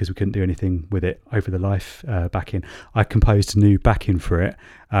 obviously because we couldn't do anything with it over the Life backing, I composed a new backing for it,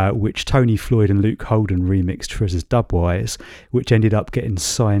 which Tony Floyd and Luke Holden remixed for us as Dubwise, which ended up getting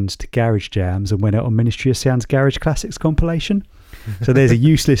signed to Garage Jams and went out on Ministry of Sound's Garage Classics compilation. So there's a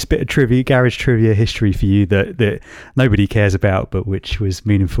useless bit of garage trivia history for you that nobody cares about, but which was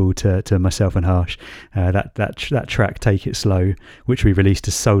meaningful to myself and Harsh. That track, Take It Slow, which we released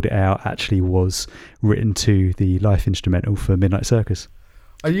as Sold It Out, actually was written to the Life instrumental for Midnight Circus.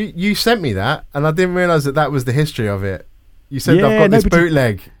 Oh, you sent me that, and I didn't realise that was the history of it. You said, I've got this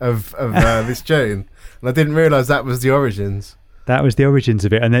bootleg of this tune, and I didn't realise that was the origins. That was the origins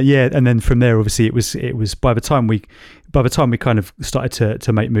of it, and then from there, obviously, it was by the time we kind of started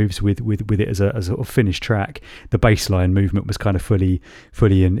to make moves with it as a sort of finished track, the bassline movement was kind of fully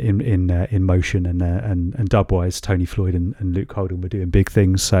in motion, and Dubwise, Tony Floyd and Luke Holden were doing big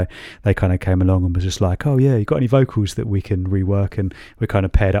things, so they kind of came along and was just like, "Oh yeah, you got any vocals that we can rework?" And we kind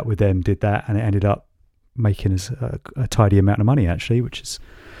of paired up with them, did that, and it ended up making us a tidy amount of money, actually, which is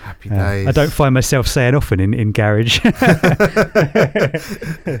happy days. I don't find myself saying often in garage.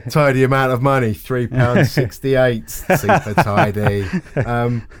 Tidy amount of money, £3.68. Super tidy.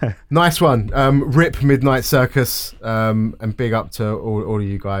 Nice one. Rip Midnight Circus, and big up to all of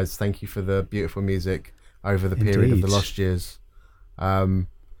you guys. Thank you for the beautiful music over the period of the lost years.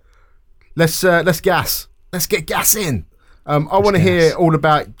 Let's gas. Let's get gas in. I want to hear all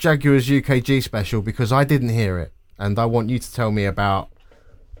about Jaguar's UKG special, because I didn't hear it, and I want you to tell me about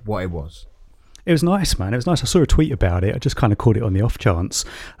what it was. It was nice, man. It was nice. I saw a tweet about it. I just kind of caught it on the off chance,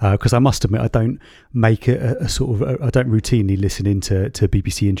 because I must admit I don't make a sort of I don't routinely listen into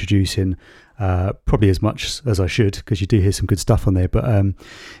BBC introducing probably as much as I should, because you do hear some good stuff on there. But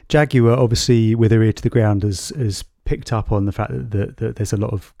Jaguar, obviously, with their ear to the ground, has picked up on the fact that there's a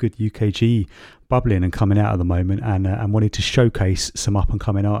lot of good UKG bubbling and coming out at the moment, and wanted to showcase some up and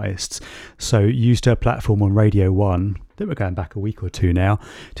coming artists. So used her platform on Radio 1, I think we're going back a week or two now,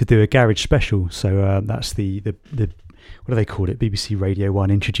 to do a garage special. So that's the what do they call it? BBC Radio 1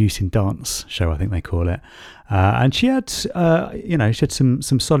 Introducing Dance show, I think they call it. And she had some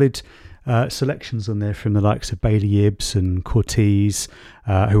solid selections on there from the likes of Bailey Gibbs and Cortez,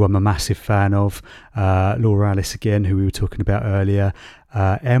 who I'm a massive fan of. Laura Alice again, who we were talking about earlier.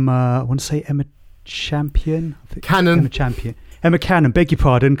 Emma Champion. Emma Cannon, beg your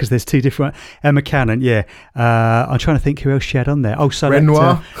pardon, because there's two different. Emma Cannon, yeah. I'm trying to think who else she had on there. Oh,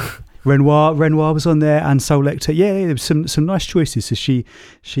 Selector. Renoir was on there, and Soul Lecter. Yeah, there was some nice choices. So she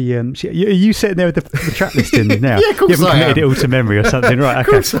are you sitting there with the track list in now? Yeah, of course. You haven't committed it all to memory or something, right?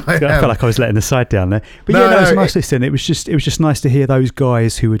 Okay. I felt like I was letting the side down there. But it was a nice list, and it was just nice to hear those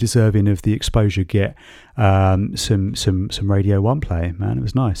guys who were deserving of the exposure get some Radio 1 play. Man, it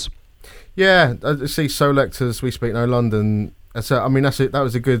was nice. Yeah, I see Soul Lecter's We Speak No London. So I mean, that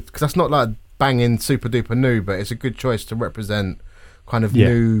was a good, because that's not like banging super duper new, but it's a good choice to represent kind of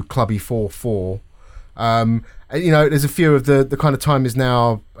new clubby 4/4. There's a few of the kind of time is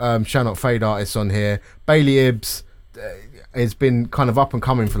now Shall Not Fade artists on here. Bailey Gibbs has been kind of up and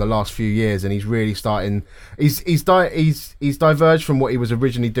coming for the last few years, and he's really starting. He's diverged from what he was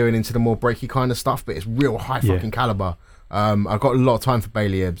originally doing into the more breaky kind of stuff, but it's real high fucking caliber. I've got a lot of time for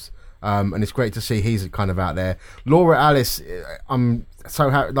Bailey Gibbs, and it's great to see he's kind of out there. Laura Alice, I'm so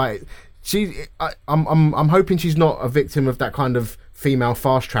happy. Like I'm hoping she's not a victim of that kind of female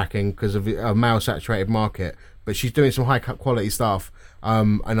fast tracking because of a male saturated market, but she's doing some high quality stuff,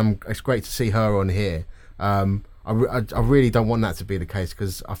 and it's great to see her on here. I really don't want that to be the case,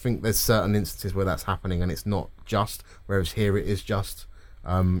 because I think there's certain instances where that's happening and it's not just, whereas here it is just.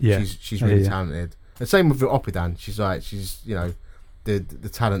 She's really talented. And same with Opidan. She's the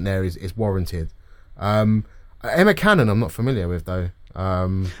talent there is warranted. Emma Cannon I'm not familiar with though.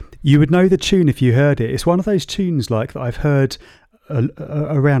 You would know the tune if you heard it. It's one of those tunes like that I've heard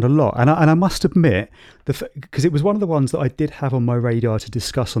around a lot, and I must admit, because it was one of the ones that I did have on my radar to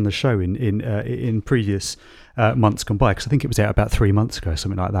discuss on the show in previous months gone by, because I think it was out about 3 months ago,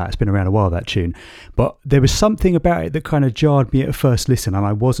 something like that. It's been around a while, that tune, but there was something about it that kind of jarred me at a first listen, and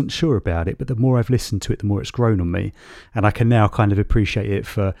I wasn't sure about it. But the more I've listened to it, the more it's grown on me, and I can now kind of appreciate it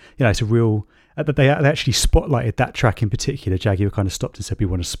for, it's a real. That they actually spotlighted that track in particular. Jaguar kind of stopped and said, "We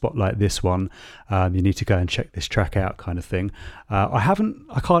want to spotlight this one. You need to go and check this track out," kind of thing. I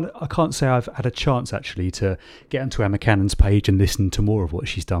can't say I've had a chance actually to get onto Emma Cannon's page and listen to more of what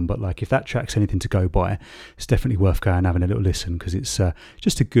she's done. But like, if that track's anything to go by, it's definitely worth going and having a little listen, because it's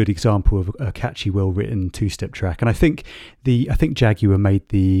just a good example of a catchy, well-written two-step track. And I think Jaguar made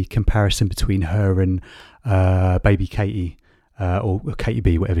the comparison between her and Baby Katie. Or Katie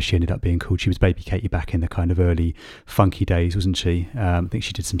B, whatever she ended up being called. She was Baby Katie back in the kind of early funky days, wasn't she? I think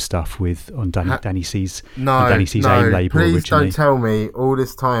she did some stuff on Danny C's AIM label please originally. Don't tell me all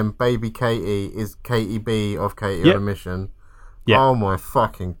this time Baby Katie is Katie B of Katie on a Mission. Yep. Oh my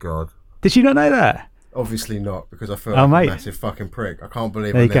fucking God. Did you not know that? Obviously not, because I feel like a massive fucking prick. I can't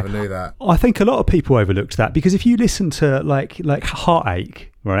believe I never knew that. I think a lot of people overlooked that, because if you listen to like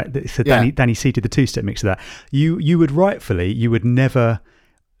Heartache, right? So Danny C did the two-step mix of that. You would never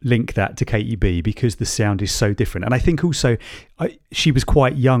link that to Katie B, because the sound is so different. And I think also she was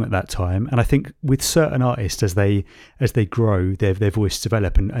quite young at that time, and I think with certain artists as they grow, their voice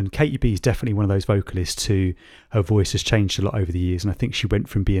develop, and Katie B is definitely one of those vocalists who her voice has changed a lot over the years, and I think she went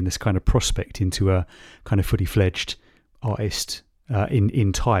from being this kind of prospect into a kind of fully fledged artist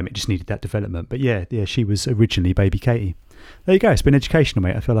in time. It just needed that development. But yeah, she was originally Baby Katie. There you go. It's been educational,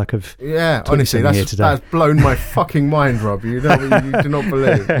 mate. I feel like honestly, that's blown my fucking mind, Rob. You do not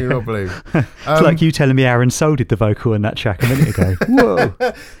believe. You do not believe. It's like you telling me Aaron Soul did the vocal in that track a minute ago.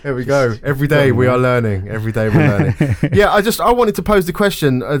 Whoa. There we go. Every day we are learning. Every day we're learning. Yeah, I wanted to pose the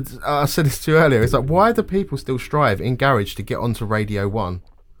question. I said this to you earlier. It's like, why do people still strive in garage to get onto Radio 1?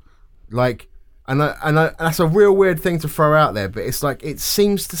 Like, and that's a real weird thing to throw out there, but it's like, it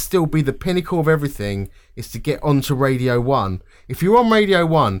seems to still be the pinnacle of everything is to get onto Radio 1. If you're on Radio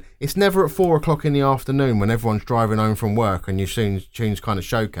 1, it's never at 4 o'clock in the afternoon when everyone's driving home from work and your tune's kind of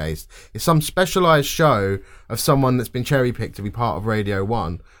showcased. It's some specialised show of someone that's been cherry-picked to be part of Radio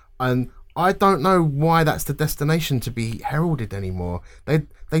 1. And I don't know why that's the destination to be heralded anymore. They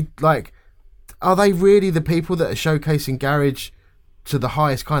like, are they really the people that are showcasing garage to the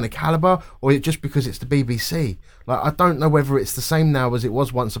highest kind of caliber, or is it just because it's the BBC? Like, I don't know whether it's the same now as it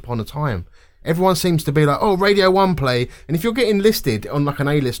was once upon a time. Everyone seems to be like, oh, Radio 1 play, and if you're getting listed on like an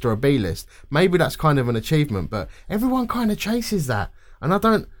A-list or a B-list, maybe that's kind of an achievement, but everyone kind of chases that, and I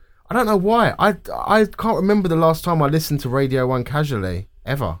don't know why. I can't remember the last time I listened to Radio 1 casually,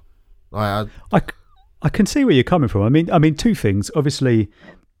 ever. Like, I can see where you're coming from. I mean, two things, obviously.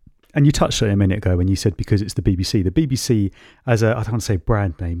 And you touched on it a minute ago when you said because it's the BBC. The BBC as I don't want to say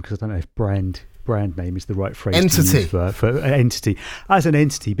brand name, because I don't know if brand name is the right phrase entity. To use for entity. As an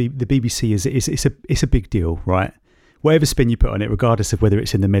entity, the BBC is a big deal, right? Whatever spin you put on it, regardless of whether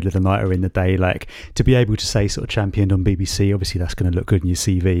it's in the middle of the night or in the day, like to be able to say sort of championed on BBC, obviously that's going to look good in your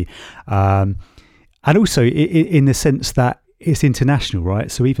CV. And also in the sense that it's international,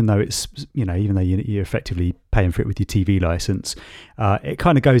 right? So even though you're effectively paying for it with your TV license, it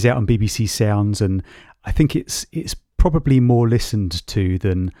kind of goes out on BBC Sounds, and I think it's probably more listened to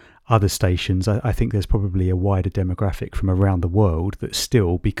than other stations. I think there's probably a wider demographic from around the world that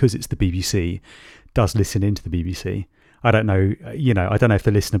still, because it's the BBC, does listen into the BBC. I don't know, I don't know if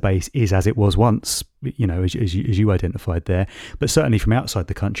the listener base is as it was once, as you identified there, but certainly from outside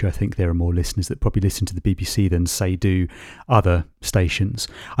the country, I think there are more listeners that probably listen to the BBC than, say, do other stations.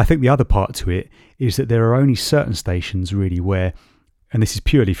 I think the other part to it is that there are only certain stations really where, and this is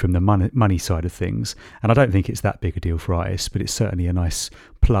purely from the money side of things, and I don't think it's that big a deal for artists, but it's certainly a nice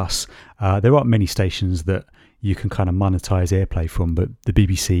plus. There aren't many stations that you can kind of monetize airplay from, but the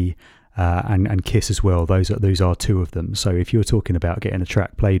BBC and Kiss as well, those are two of them. So if you're talking about getting a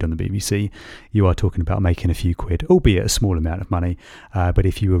track played on the BBC, you are talking about making a few quid, albeit a small amount of money. But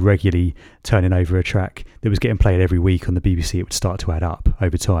if you were regularly turning over a track that was getting played every week on the BBC, it would start to add up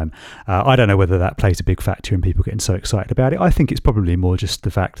over time. I don't know whether that plays a big factor in people getting so excited about it. I think it's probably more just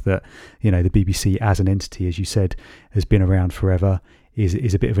the fact that, the BBC as an entity, as you said, has been around forever,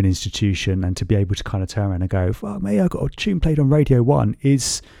 is a bit of an institution, and to be able to kind of turn around and go, fuck me, I got a tune played on Radio 1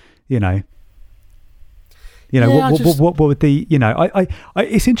 is... what would the,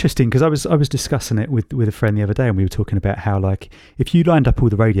 it's interesting because I was discussing it with a friend the other day, and we were talking about how, like, if you lined up all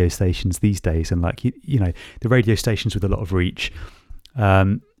the radio stations these days, and like, the radio stations with a lot of reach,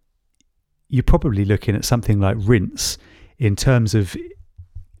 you're probably looking at something like Rinse in terms of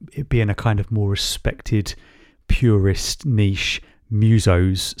it being a kind of more respected, purist, niche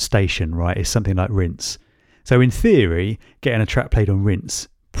musos station, right, is something like Rinse. So in theory, getting a track played on Rinse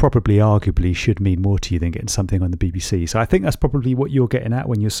probably arguably should mean more to you than getting something on the BBC. So I think that's probably what you're getting at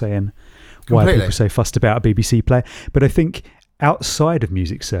when you're saying why Completely. people are so fussed about a BBC player. But I think outside of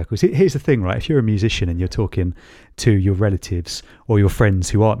music circles, here's the thing, right? If you're a musician and you're talking to your relatives or your friends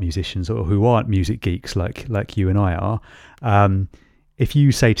who aren't musicians or who aren't music geeks like you and I are, if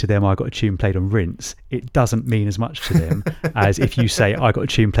you say to them, I got a tune played on Rinse, it doesn't mean as much to them as if you say, I got a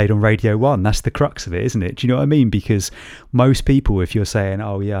tune played on Radio 1. That's the crux of it, isn't it? Do you know what I mean? Because most people, if you're saying,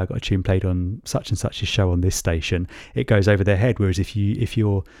 oh yeah, I got a tune played on such and such a show on this station, it goes over their head. Whereas if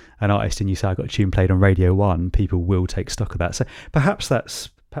you're an artist and you say, I got a tune played on Radio 1, people will take stock of that. So perhaps that's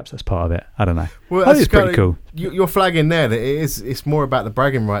part of it. I don't know. Well, I think it's pretty cool. You're flagging there that it's more about the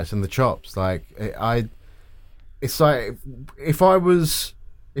bragging rights and the chops. Like it's like if I was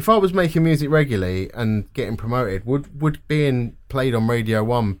making music regularly and getting promoted, would being played on Radio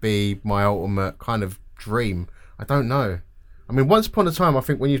 1 be my ultimate kind of dream? I don't know. I mean, once upon a time, I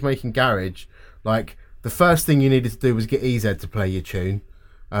think when you was making garage, like the first thing you needed to do was get EZ to play your tune.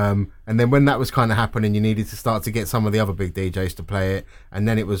 And then when that was kind of happening, you needed to start to get some of the other big DJs to play it. And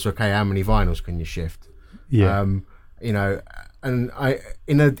then it was, okay, how many vinyls can you shift? Yeah. You know, and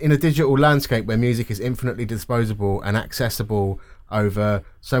in a digital landscape where music is infinitely disposable and accessible over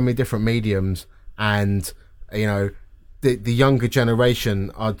so many different mediums, and you know, the younger generation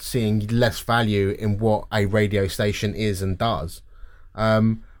are seeing less value in what a radio station is and does.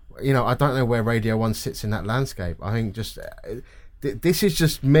 You know, I don't know where Radio 1 sits in that landscape. I think just this is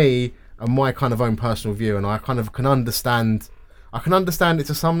just me and my kind of own personal view, and I kind of can understand it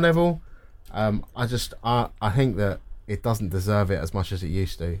to some level. I think that it doesn't deserve it as much as it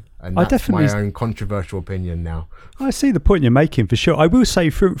used to, and that's my own controversial opinion now. I see the point you're making, for sure. I will say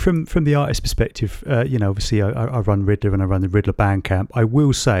from the artist perspective, you know, obviously I run Riddler and I run the Riddler Bandcamp. I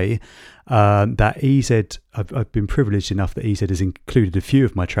will say that EZ, I've been privileged enough that EZ has included a few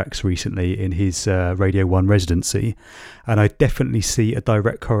of my tracks recently in his Radio 1 residency, and I definitely see a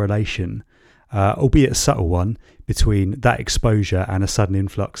direct correlation, albeit a subtle one, between that exposure and a sudden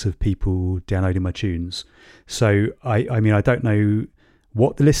influx of people downloading my tunes. So I mean, I don't know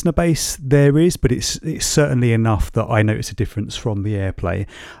what the listener base there is, but it's certainly enough that I notice a difference from the airplay.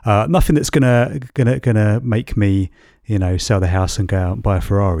 Nothing that's gonna make me, you know, sell the house and go out and buy a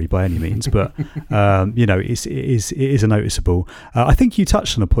Ferrari by any means, but you know, it is a noticeable. I think you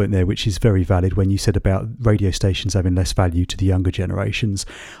touched on a point there which is very valid when you said about radio stations having less value to the younger generations.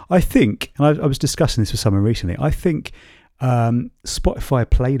 I think, and I was discussing this with someone recently, I think Spotify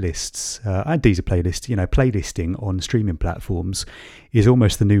playlists and Deezer playlists, you know, playlisting on streaming platforms is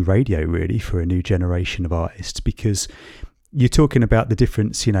almost the new radio, really, for a new generation of artists, because you're talking about the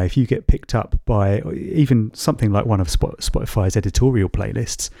difference, you know, if you get picked up by even something like one of Spotify's editorial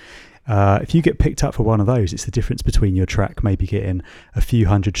playlists, if you get picked up for one of those, it's the difference between your track maybe getting a few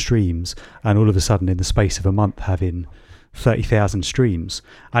hundred streams and all of a sudden in the space of a month having 30,000 streams.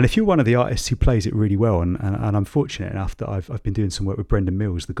 And if you're one of the artists who plays it really well, and I'm fortunate enough that I've been doing some work with Brendan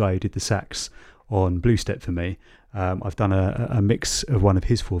Mills, the guy who did the sax on Blue Step for me. I've done a mix of one of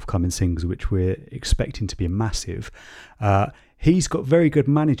his forthcoming singles, which we're expecting to be massive. He's got very good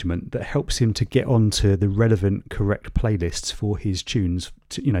management that helps him to get onto the relevant, correct playlists for his tunes,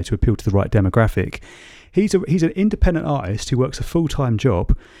 to, you know, to appeal to the right demographic. He's an independent artist who works a full-time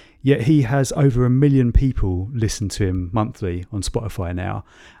job, yet he has over 1 million people listen to him monthly on Spotify now.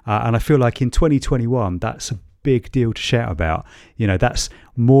 And I feel like in 2021, that's a big deal to shout about. You know, that's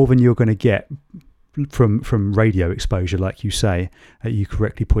more than you're going to get from radio exposure, like you say, you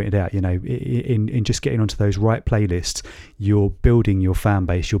correctly pointed out. You know, in just getting onto those right playlists, you're building your fan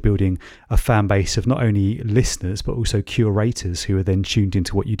base. You're building a fan base of not only listeners but also curators who are then tuned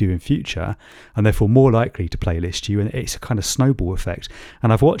into what you do in future, and therefore more likely to playlist you. And it's a kind of snowball effect.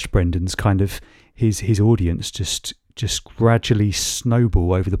 And I've watched Brendan's kind of his audience just gradually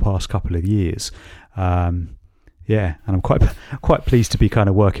snowball over the past couple of years. Yeah, and I'm quite pleased to be kind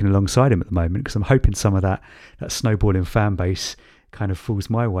of working alongside him at the moment, because I'm hoping some of that snowballing fan base kind of falls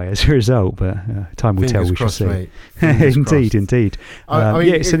my way as a result. But time will tell. We shall see. Indeed. I mean,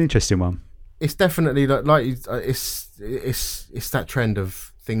 yeah, it's an interesting one. It's definitely it's that trend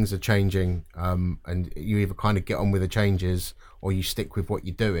of things are changing, and you either kind of get on with the changes or you stick with what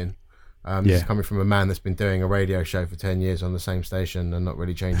you're doing. This is coming from a man that's been doing a radio show for 10 years on the same station and not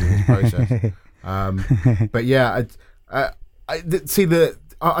really changing his process. But yeah, I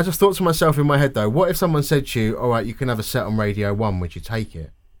just thought to myself in my head though, what if someone said to you, all right, you can have a set on Radio 1, would you take it?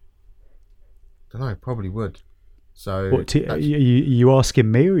 I don't know, probably would. So What, you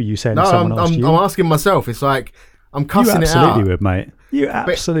asking me, or are you saying no, someone asked you? I'm asking myself. It's like I'm cussing you it out. absolutely would, mate. You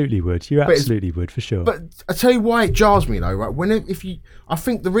absolutely would. You absolutely would, for sure. But I tell you why it jars me though, right? I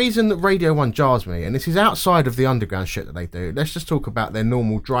think the reason that Radio 1 jars me, and this is outside of the underground shit that they do. Let's just talk about their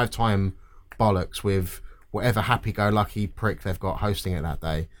normal drive time bollocks with whatever happy-go-lucky prick they've got hosting it that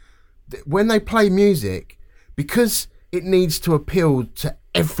day. When they play music, because it needs to appeal to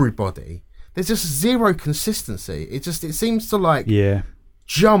everybody, there's just zero consistency. It seems to like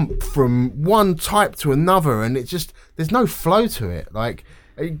jump from one type to another, and there's no flow to it, like,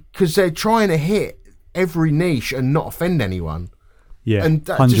 because they're trying to hit every niche and not offend anyone. Yeah, and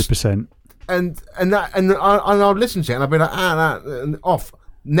 100%. And I'll listen to it and I'll be like, and off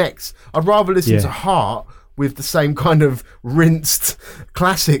next. I'd rather listen to Heart with the same kind of rinsed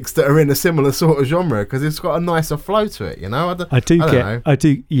classics that are in a similar sort of genre, because it's got a nicer flow to it, you know. I think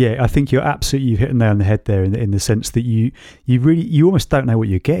you're absolutely hit the nail on the head there in the sense that you almost don't know what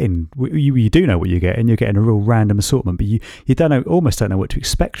you're getting. You do know what you're getting. You're getting a real random assortment, but you almost don't know what to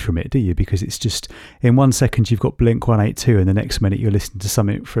expect from it, do you? Because it's just, in 1 second you've got Blink 182 and the next minute you're listening to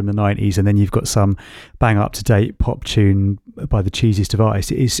something from the 90s, and then you've got some bang up to date pop tune by the cheesiest of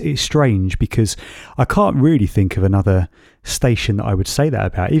artists. It's strange, because I can't really think of another station that I would say that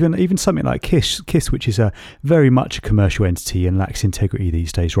about. Even something like Kiss, which is a very much a commercial entity and lacks integrity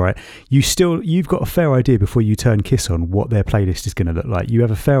these days, right? You've got a fair idea before you turn Kiss on what their playlist is going to look like. You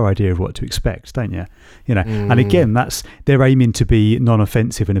have a fair idea of what to expect, don't you? You know, and again, they're aiming to be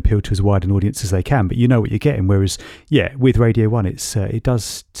non-offensive and appeal to as wide an audience as they can, but you know what you're getting. Whereas, with Radio 1, it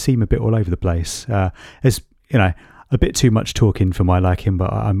does seem a bit all over the place. As you know, a bit too much talking for my liking,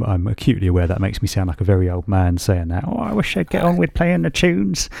 but I'm acutely aware that makes me sound like a very old man saying that. Oh, I wish I'd get on with playing the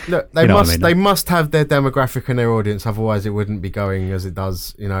tunes. Look, they must have their demographic and their audience, otherwise it wouldn't be going as it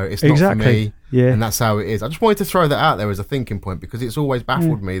does. You know, it's not for me, and that's how it is. I just wanted to throw that out there as a thinking point, because it's always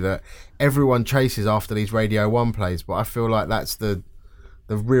baffled me that everyone chases after these Radio 1 plays, but I feel like that's the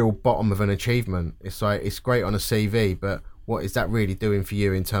real bottom of an achievement. It's like, it's great on a CV, but what is that really doing for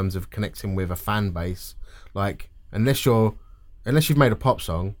you in terms of connecting with a fan base? Like, unless you've made a pop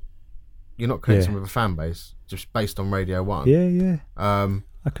song, you're not connecting with a fan base just based on Radio 1.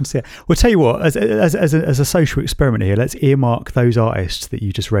 I can see it. Well, tell you what, as a social experiment here, let's earmark those artists that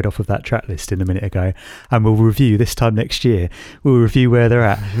you just read off of that track list in a minute ago, and we'll review this time next year. We'll review where they're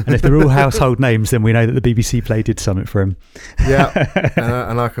at, and if they're all household names, then we know that the BBC Play did something for them.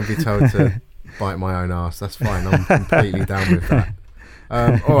 And I can be told to bite my own arse. That's fine. I'm completely down with that.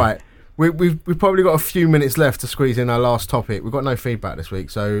 All right. We've probably got a few minutes left to squeeze in our last topic. We've got no feedback this week,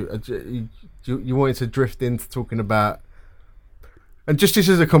 so you wanted to drift into talking about, and just this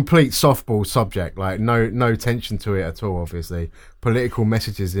is a complete softball subject, like no tension to it at all. Obviously, political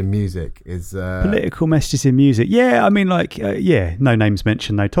messages in music is political messages in music. Yeah, I mean, like, no names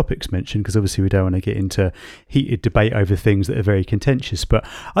mentioned, no topics mentioned, because obviously we don't want to get into heated debate over things that are very contentious. But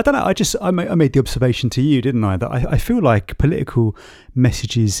I don't know. I made the observation to you, didn't I, that I feel like political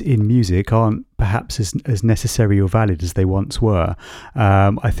messages in music aren't perhaps as necessary or valid as they once were.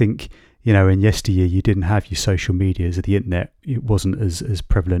 I think, you know, in yesteryear, you didn't have your social medias, the internet. It wasn't as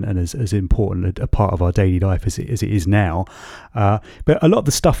prevalent and as important a part of our daily life as it is now. But a lot of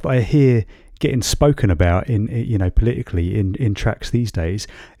the stuff that I hear getting spoken about politically in tracks these days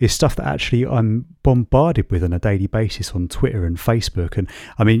is stuff that actually I'm bombarded with on a daily basis on Twitter and Facebook. And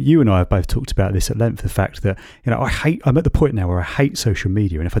I mean, you and I have both talked about this at length, the fact that, you know, I'm at the point now where I hate social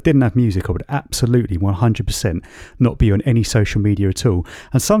media, and if I didn't have music, I would absolutely 100% not be on any social media at all.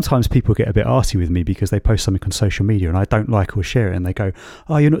 And sometimes people get a bit arsey with me because they post something on social media and I don't like or share it, and they go,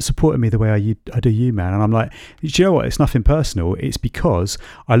 oh, you're not supporting me the way I do you, man. And I'm like, do you know what, it's nothing personal. It's because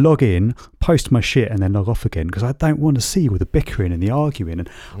I log in, post my shit, and then log off again, because I don't want to see all the bickering and the arguing. And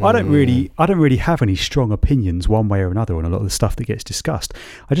I don't really have any strong opinions one way or another on a lot of the stuff that gets discussed.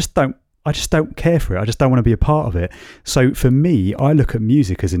 I just don't care for it. I just don't want to be a part of it. So for me, I look at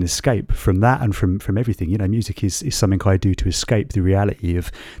music as an escape from that and from everything. You know, music is something I do to escape the reality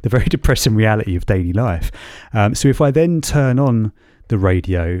of the very depressing reality of daily life. So if I then turn on the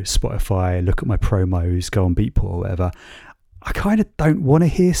radio, Spotify, look at my promos, go on Beatport or whatever, I kind of don't want to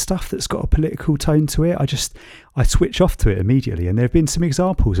hear stuff that's got a political tone to it. I switch off to it immediately. And there have been some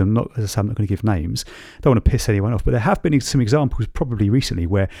examples, I'm not going to give names, don't want to piss anyone off, but there have been some examples probably recently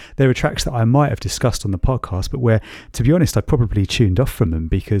where there are tracks that I might have discussed on the podcast, but where, to be honest, I probably tuned off from them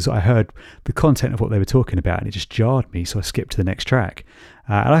because I heard the content of what they were talking about and it just jarred me, so I skipped to the next track.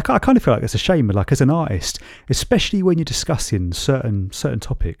 And I kind of feel like it's a shame, like as an artist, especially when you're discussing certain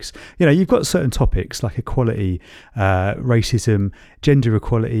topics. You know, you've got certain topics like equality, racism, gender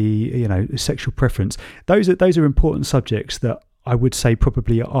equality, you know, sexual preference. Those are important subjects that I would say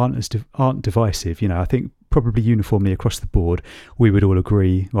probably aren't divisive. You know, I think probably uniformly across the board, we would all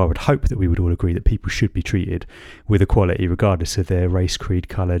agree, or I would hope that we would all agree, that people should be treated with equality regardless of their race, creed,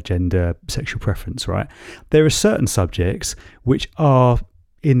 colour, gender, sexual preference, right? There are certain subjects which are,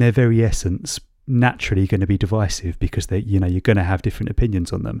 in their very essence, naturally going to be divisive because you're going to have different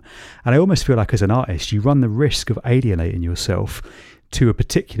opinions on them. And I almost feel like as an artist, you run the risk of alienating yourself to a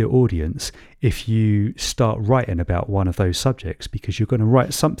particular audience if you start writing about one of those subjects, because you're going to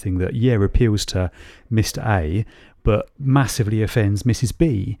write something that appeals to Mr. A but massively offends Mrs.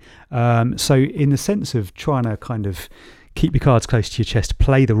 B. So in the sense of trying to kind of keep your cards close to your chest,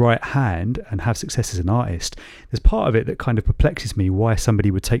 play the right hand and have success as an artist, there's part of it that kind of perplexes me, why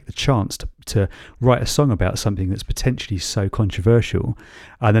somebody would take the chance to write a song about something that's potentially so controversial.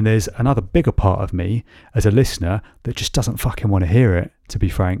 And then there's another bigger part of me as a listener that just doesn't fucking want to hear it, to be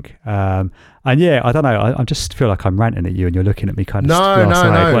frank. And yeah, I don't know, I just feel like I'm ranting at you and you're looking at me kind of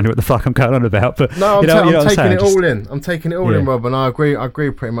no. wondering what the fuck I'm going on about. But no, I'm taking it all in. I'm taking it all Yeah. in, Rob, and I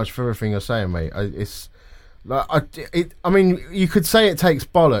agree pretty much with everything you're saying, mate. I mean, you could say it takes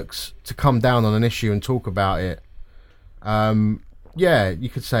bollocks to come down on an issue and talk about it. Yeah, you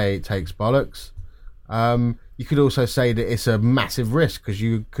could say it takes bollocks. You could also say that it's a massive risk because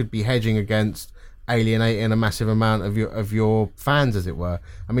you could be hedging against alienating a massive amount of your fans, as it were.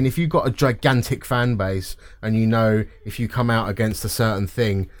 I mean, if you've got a gigantic fan base and you know if you come out against a certain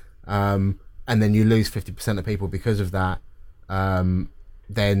thing, and then you lose 50% of people because of that,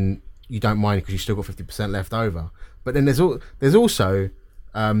 then you don't mind because you've still got 50% left over. But then there's also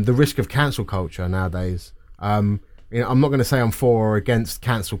the risk of cancel culture nowadays. You know, I'm not going to say I'm for or against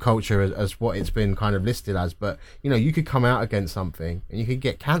cancel culture as what it's been kind of listed as, but you know, you could come out against something and you could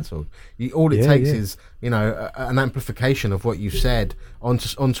get cancelled. All it takes is, you know, an amplification of what you've said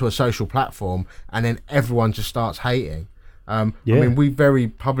onto a social platform, and then everyone just starts hating. I mean, we very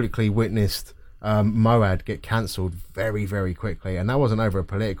publicly witnessed Moad get cancelled very, very quickly, and that wasn't over a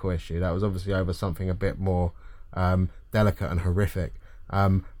political issue. That was obviously over something a bit more delicate and horrific.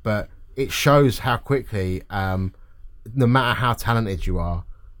 But it shows how quickly, no matter how talented you are,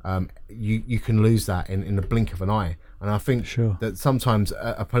 you can lose that in the blink of an eye. And I think that sometimes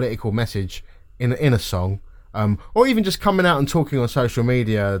a political message in a song, or even just coming out and talking on social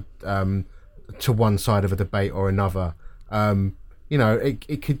media to one side of a debate or another, you know,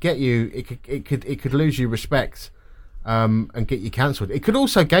 it could get you, it could lose you respect, and get you cancelled. It could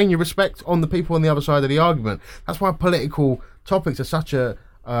also gain you respect on the people on the other side of the argument. That's why political topics are such a,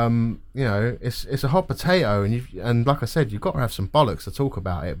 you know, it's a hot potato, and like I said, you've got to have some bollocks to talk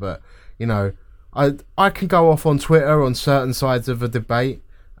about it. But you know, I can go off on Twitter on certain sides of a debate,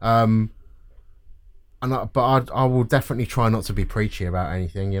 but I will definitely try not to be preachy about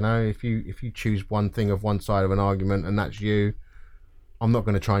anything. You know, if you choose one thing of one side of an argument and that's you, I'm not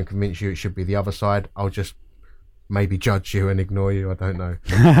going to try and convince you it should be the other side. I'll just maybe judge you and ignore you. I don't know.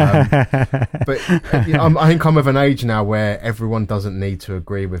 But you know, I think I'm of an age now where everyone doesn't need to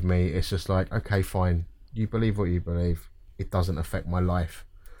agree with me. It's just like, okay, fine. You believe what you believe. It doesn't affect my life.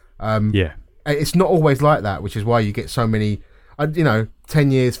 It's not always like that, which is why you get so many, you know,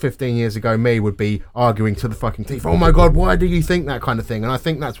 10 years, 15 years ago, me would be arguing to the fucking teeth. Oh my God, why do you think that kind of thing? And I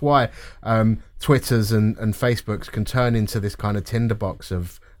think that's why Twitters and Facebooks can turn into this kind of tinderbox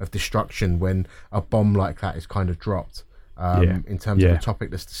of destruction when a bomb like that is kind of dropped, in terms of the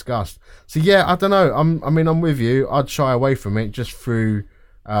topic that's discussed. So yeah, I don't know. I'm with you. I'd shy away from it just through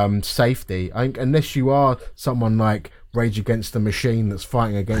safety. I think unless you are someone like Rage Against the Machine that's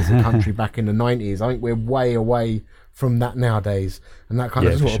fighting against the country back in the 90s, I think we're way away from that nowadays, and that kind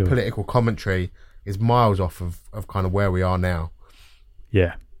of sort of political commentary is miles off of kind of where we are now.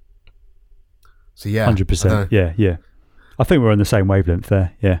 Yeah. So yeah, 100%. Yeah. I think we're on the same wavelength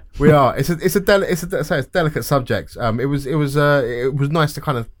there. Yeah, we are. It's a delicate subject. It was nice to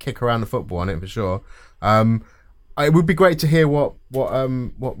kind of kick around the football on it for sure. It would be great to hear what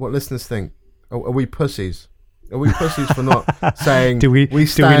listeners think. Are we pussies? Are we pussies for not saying we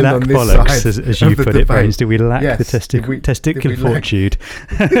stand on this side as you put it, BrainZ? Do we lack the testicular fortitude?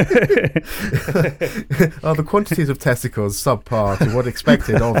 Are the quantities of testicles subpar to what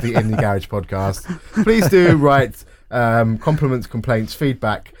expected of the In the Garage podcast? Please do write compliments, complaints,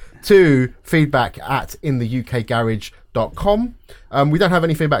 feedback to feedback@intheukgarage.com. We don't have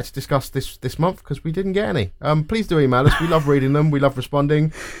any feedback to discuss this month because we didn't get any. Please do email us. We love reading them. We love responding.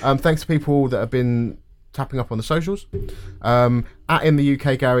 Thanks to people that have been tapping up on the socials. At In the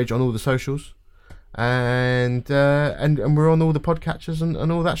UK Garage on all the socials. And we're on all the podcatchers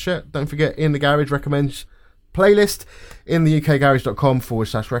and all that shit. Don't forget, In the Garage recommends playlist,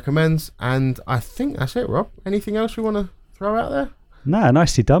 intheukgarage.com/recommends. And I think that's it, Rob. Anything else we want to throw out there? No,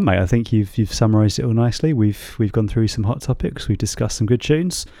 nicely done, mate. I think you've summarised it all nicely. We've gone through some hot topics. We've discussed some good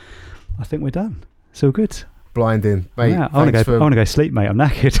tunes. I think we're done. It's all good. Blinding, mate. Yeah, I want to go sleep, mate. I'm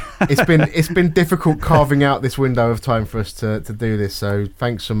knackered. It's been difficult carving out this window of time for us to do this. So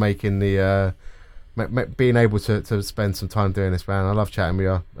thanks for making the being able to spend some time doing this, man. I love chatting with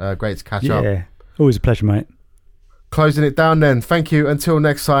you. Great to catch up. Yeah, always a pleasure, mate. Closing it down then. Thank you. Until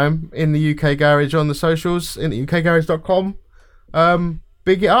next time. In the UK Garage on the socials. In the ukgarage.com.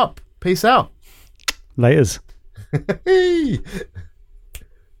 Big it up. Peace out. Laters.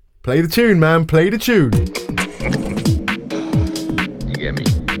 Play the tune, man. Play the tune. You get me?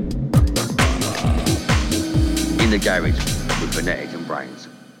 In the Garage with Phonetix and BrainZ.